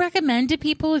 I would recommend to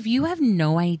people, if you have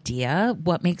no idea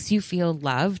what makes you feel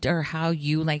loved or how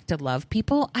you like to love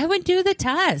people, I would do the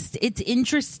test. It's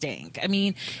interesting. I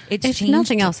mean, it's if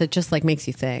nothing else, it just like makes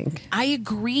you think. I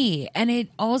agree. And it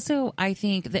also, I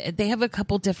think that they have a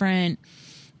couple different,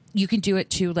 you can do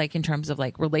it too, like in terms of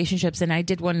like relationships. And I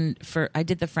did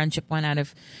the friendship one out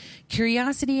of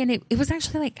curiosity, and it was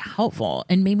actually like helpful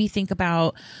and made me think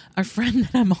about a friend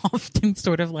that I'm often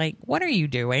sort of like, what are you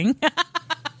doing?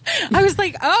 I was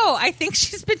like, oh, I think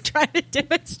she's been trying to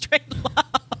demonstrate love.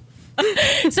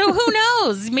 So who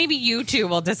knows? Maybe you two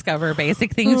will discover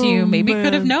basic things you maybe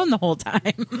could have known the whole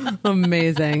time.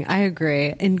 Amazing. I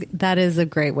agree. And that is a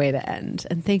great way to end.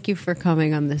 And thank you for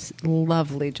coming on this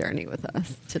lovely journey with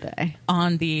us today.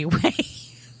 On the way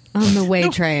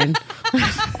train.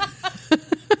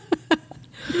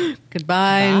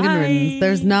 Goodbye and good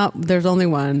riddance. There's only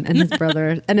one, and his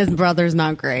brother's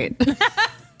not great.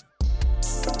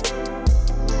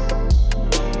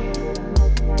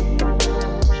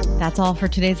 That's all for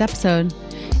today's episode.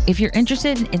 If you're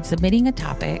interested in submitting a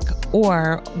topic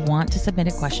or want to submit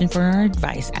a question for our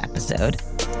advice episode,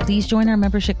 please join our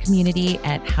membership community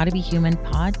at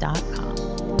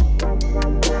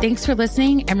howtobehumанpod.com. Thanks for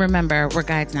listening, and remember, we're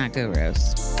guides, not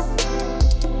gurus.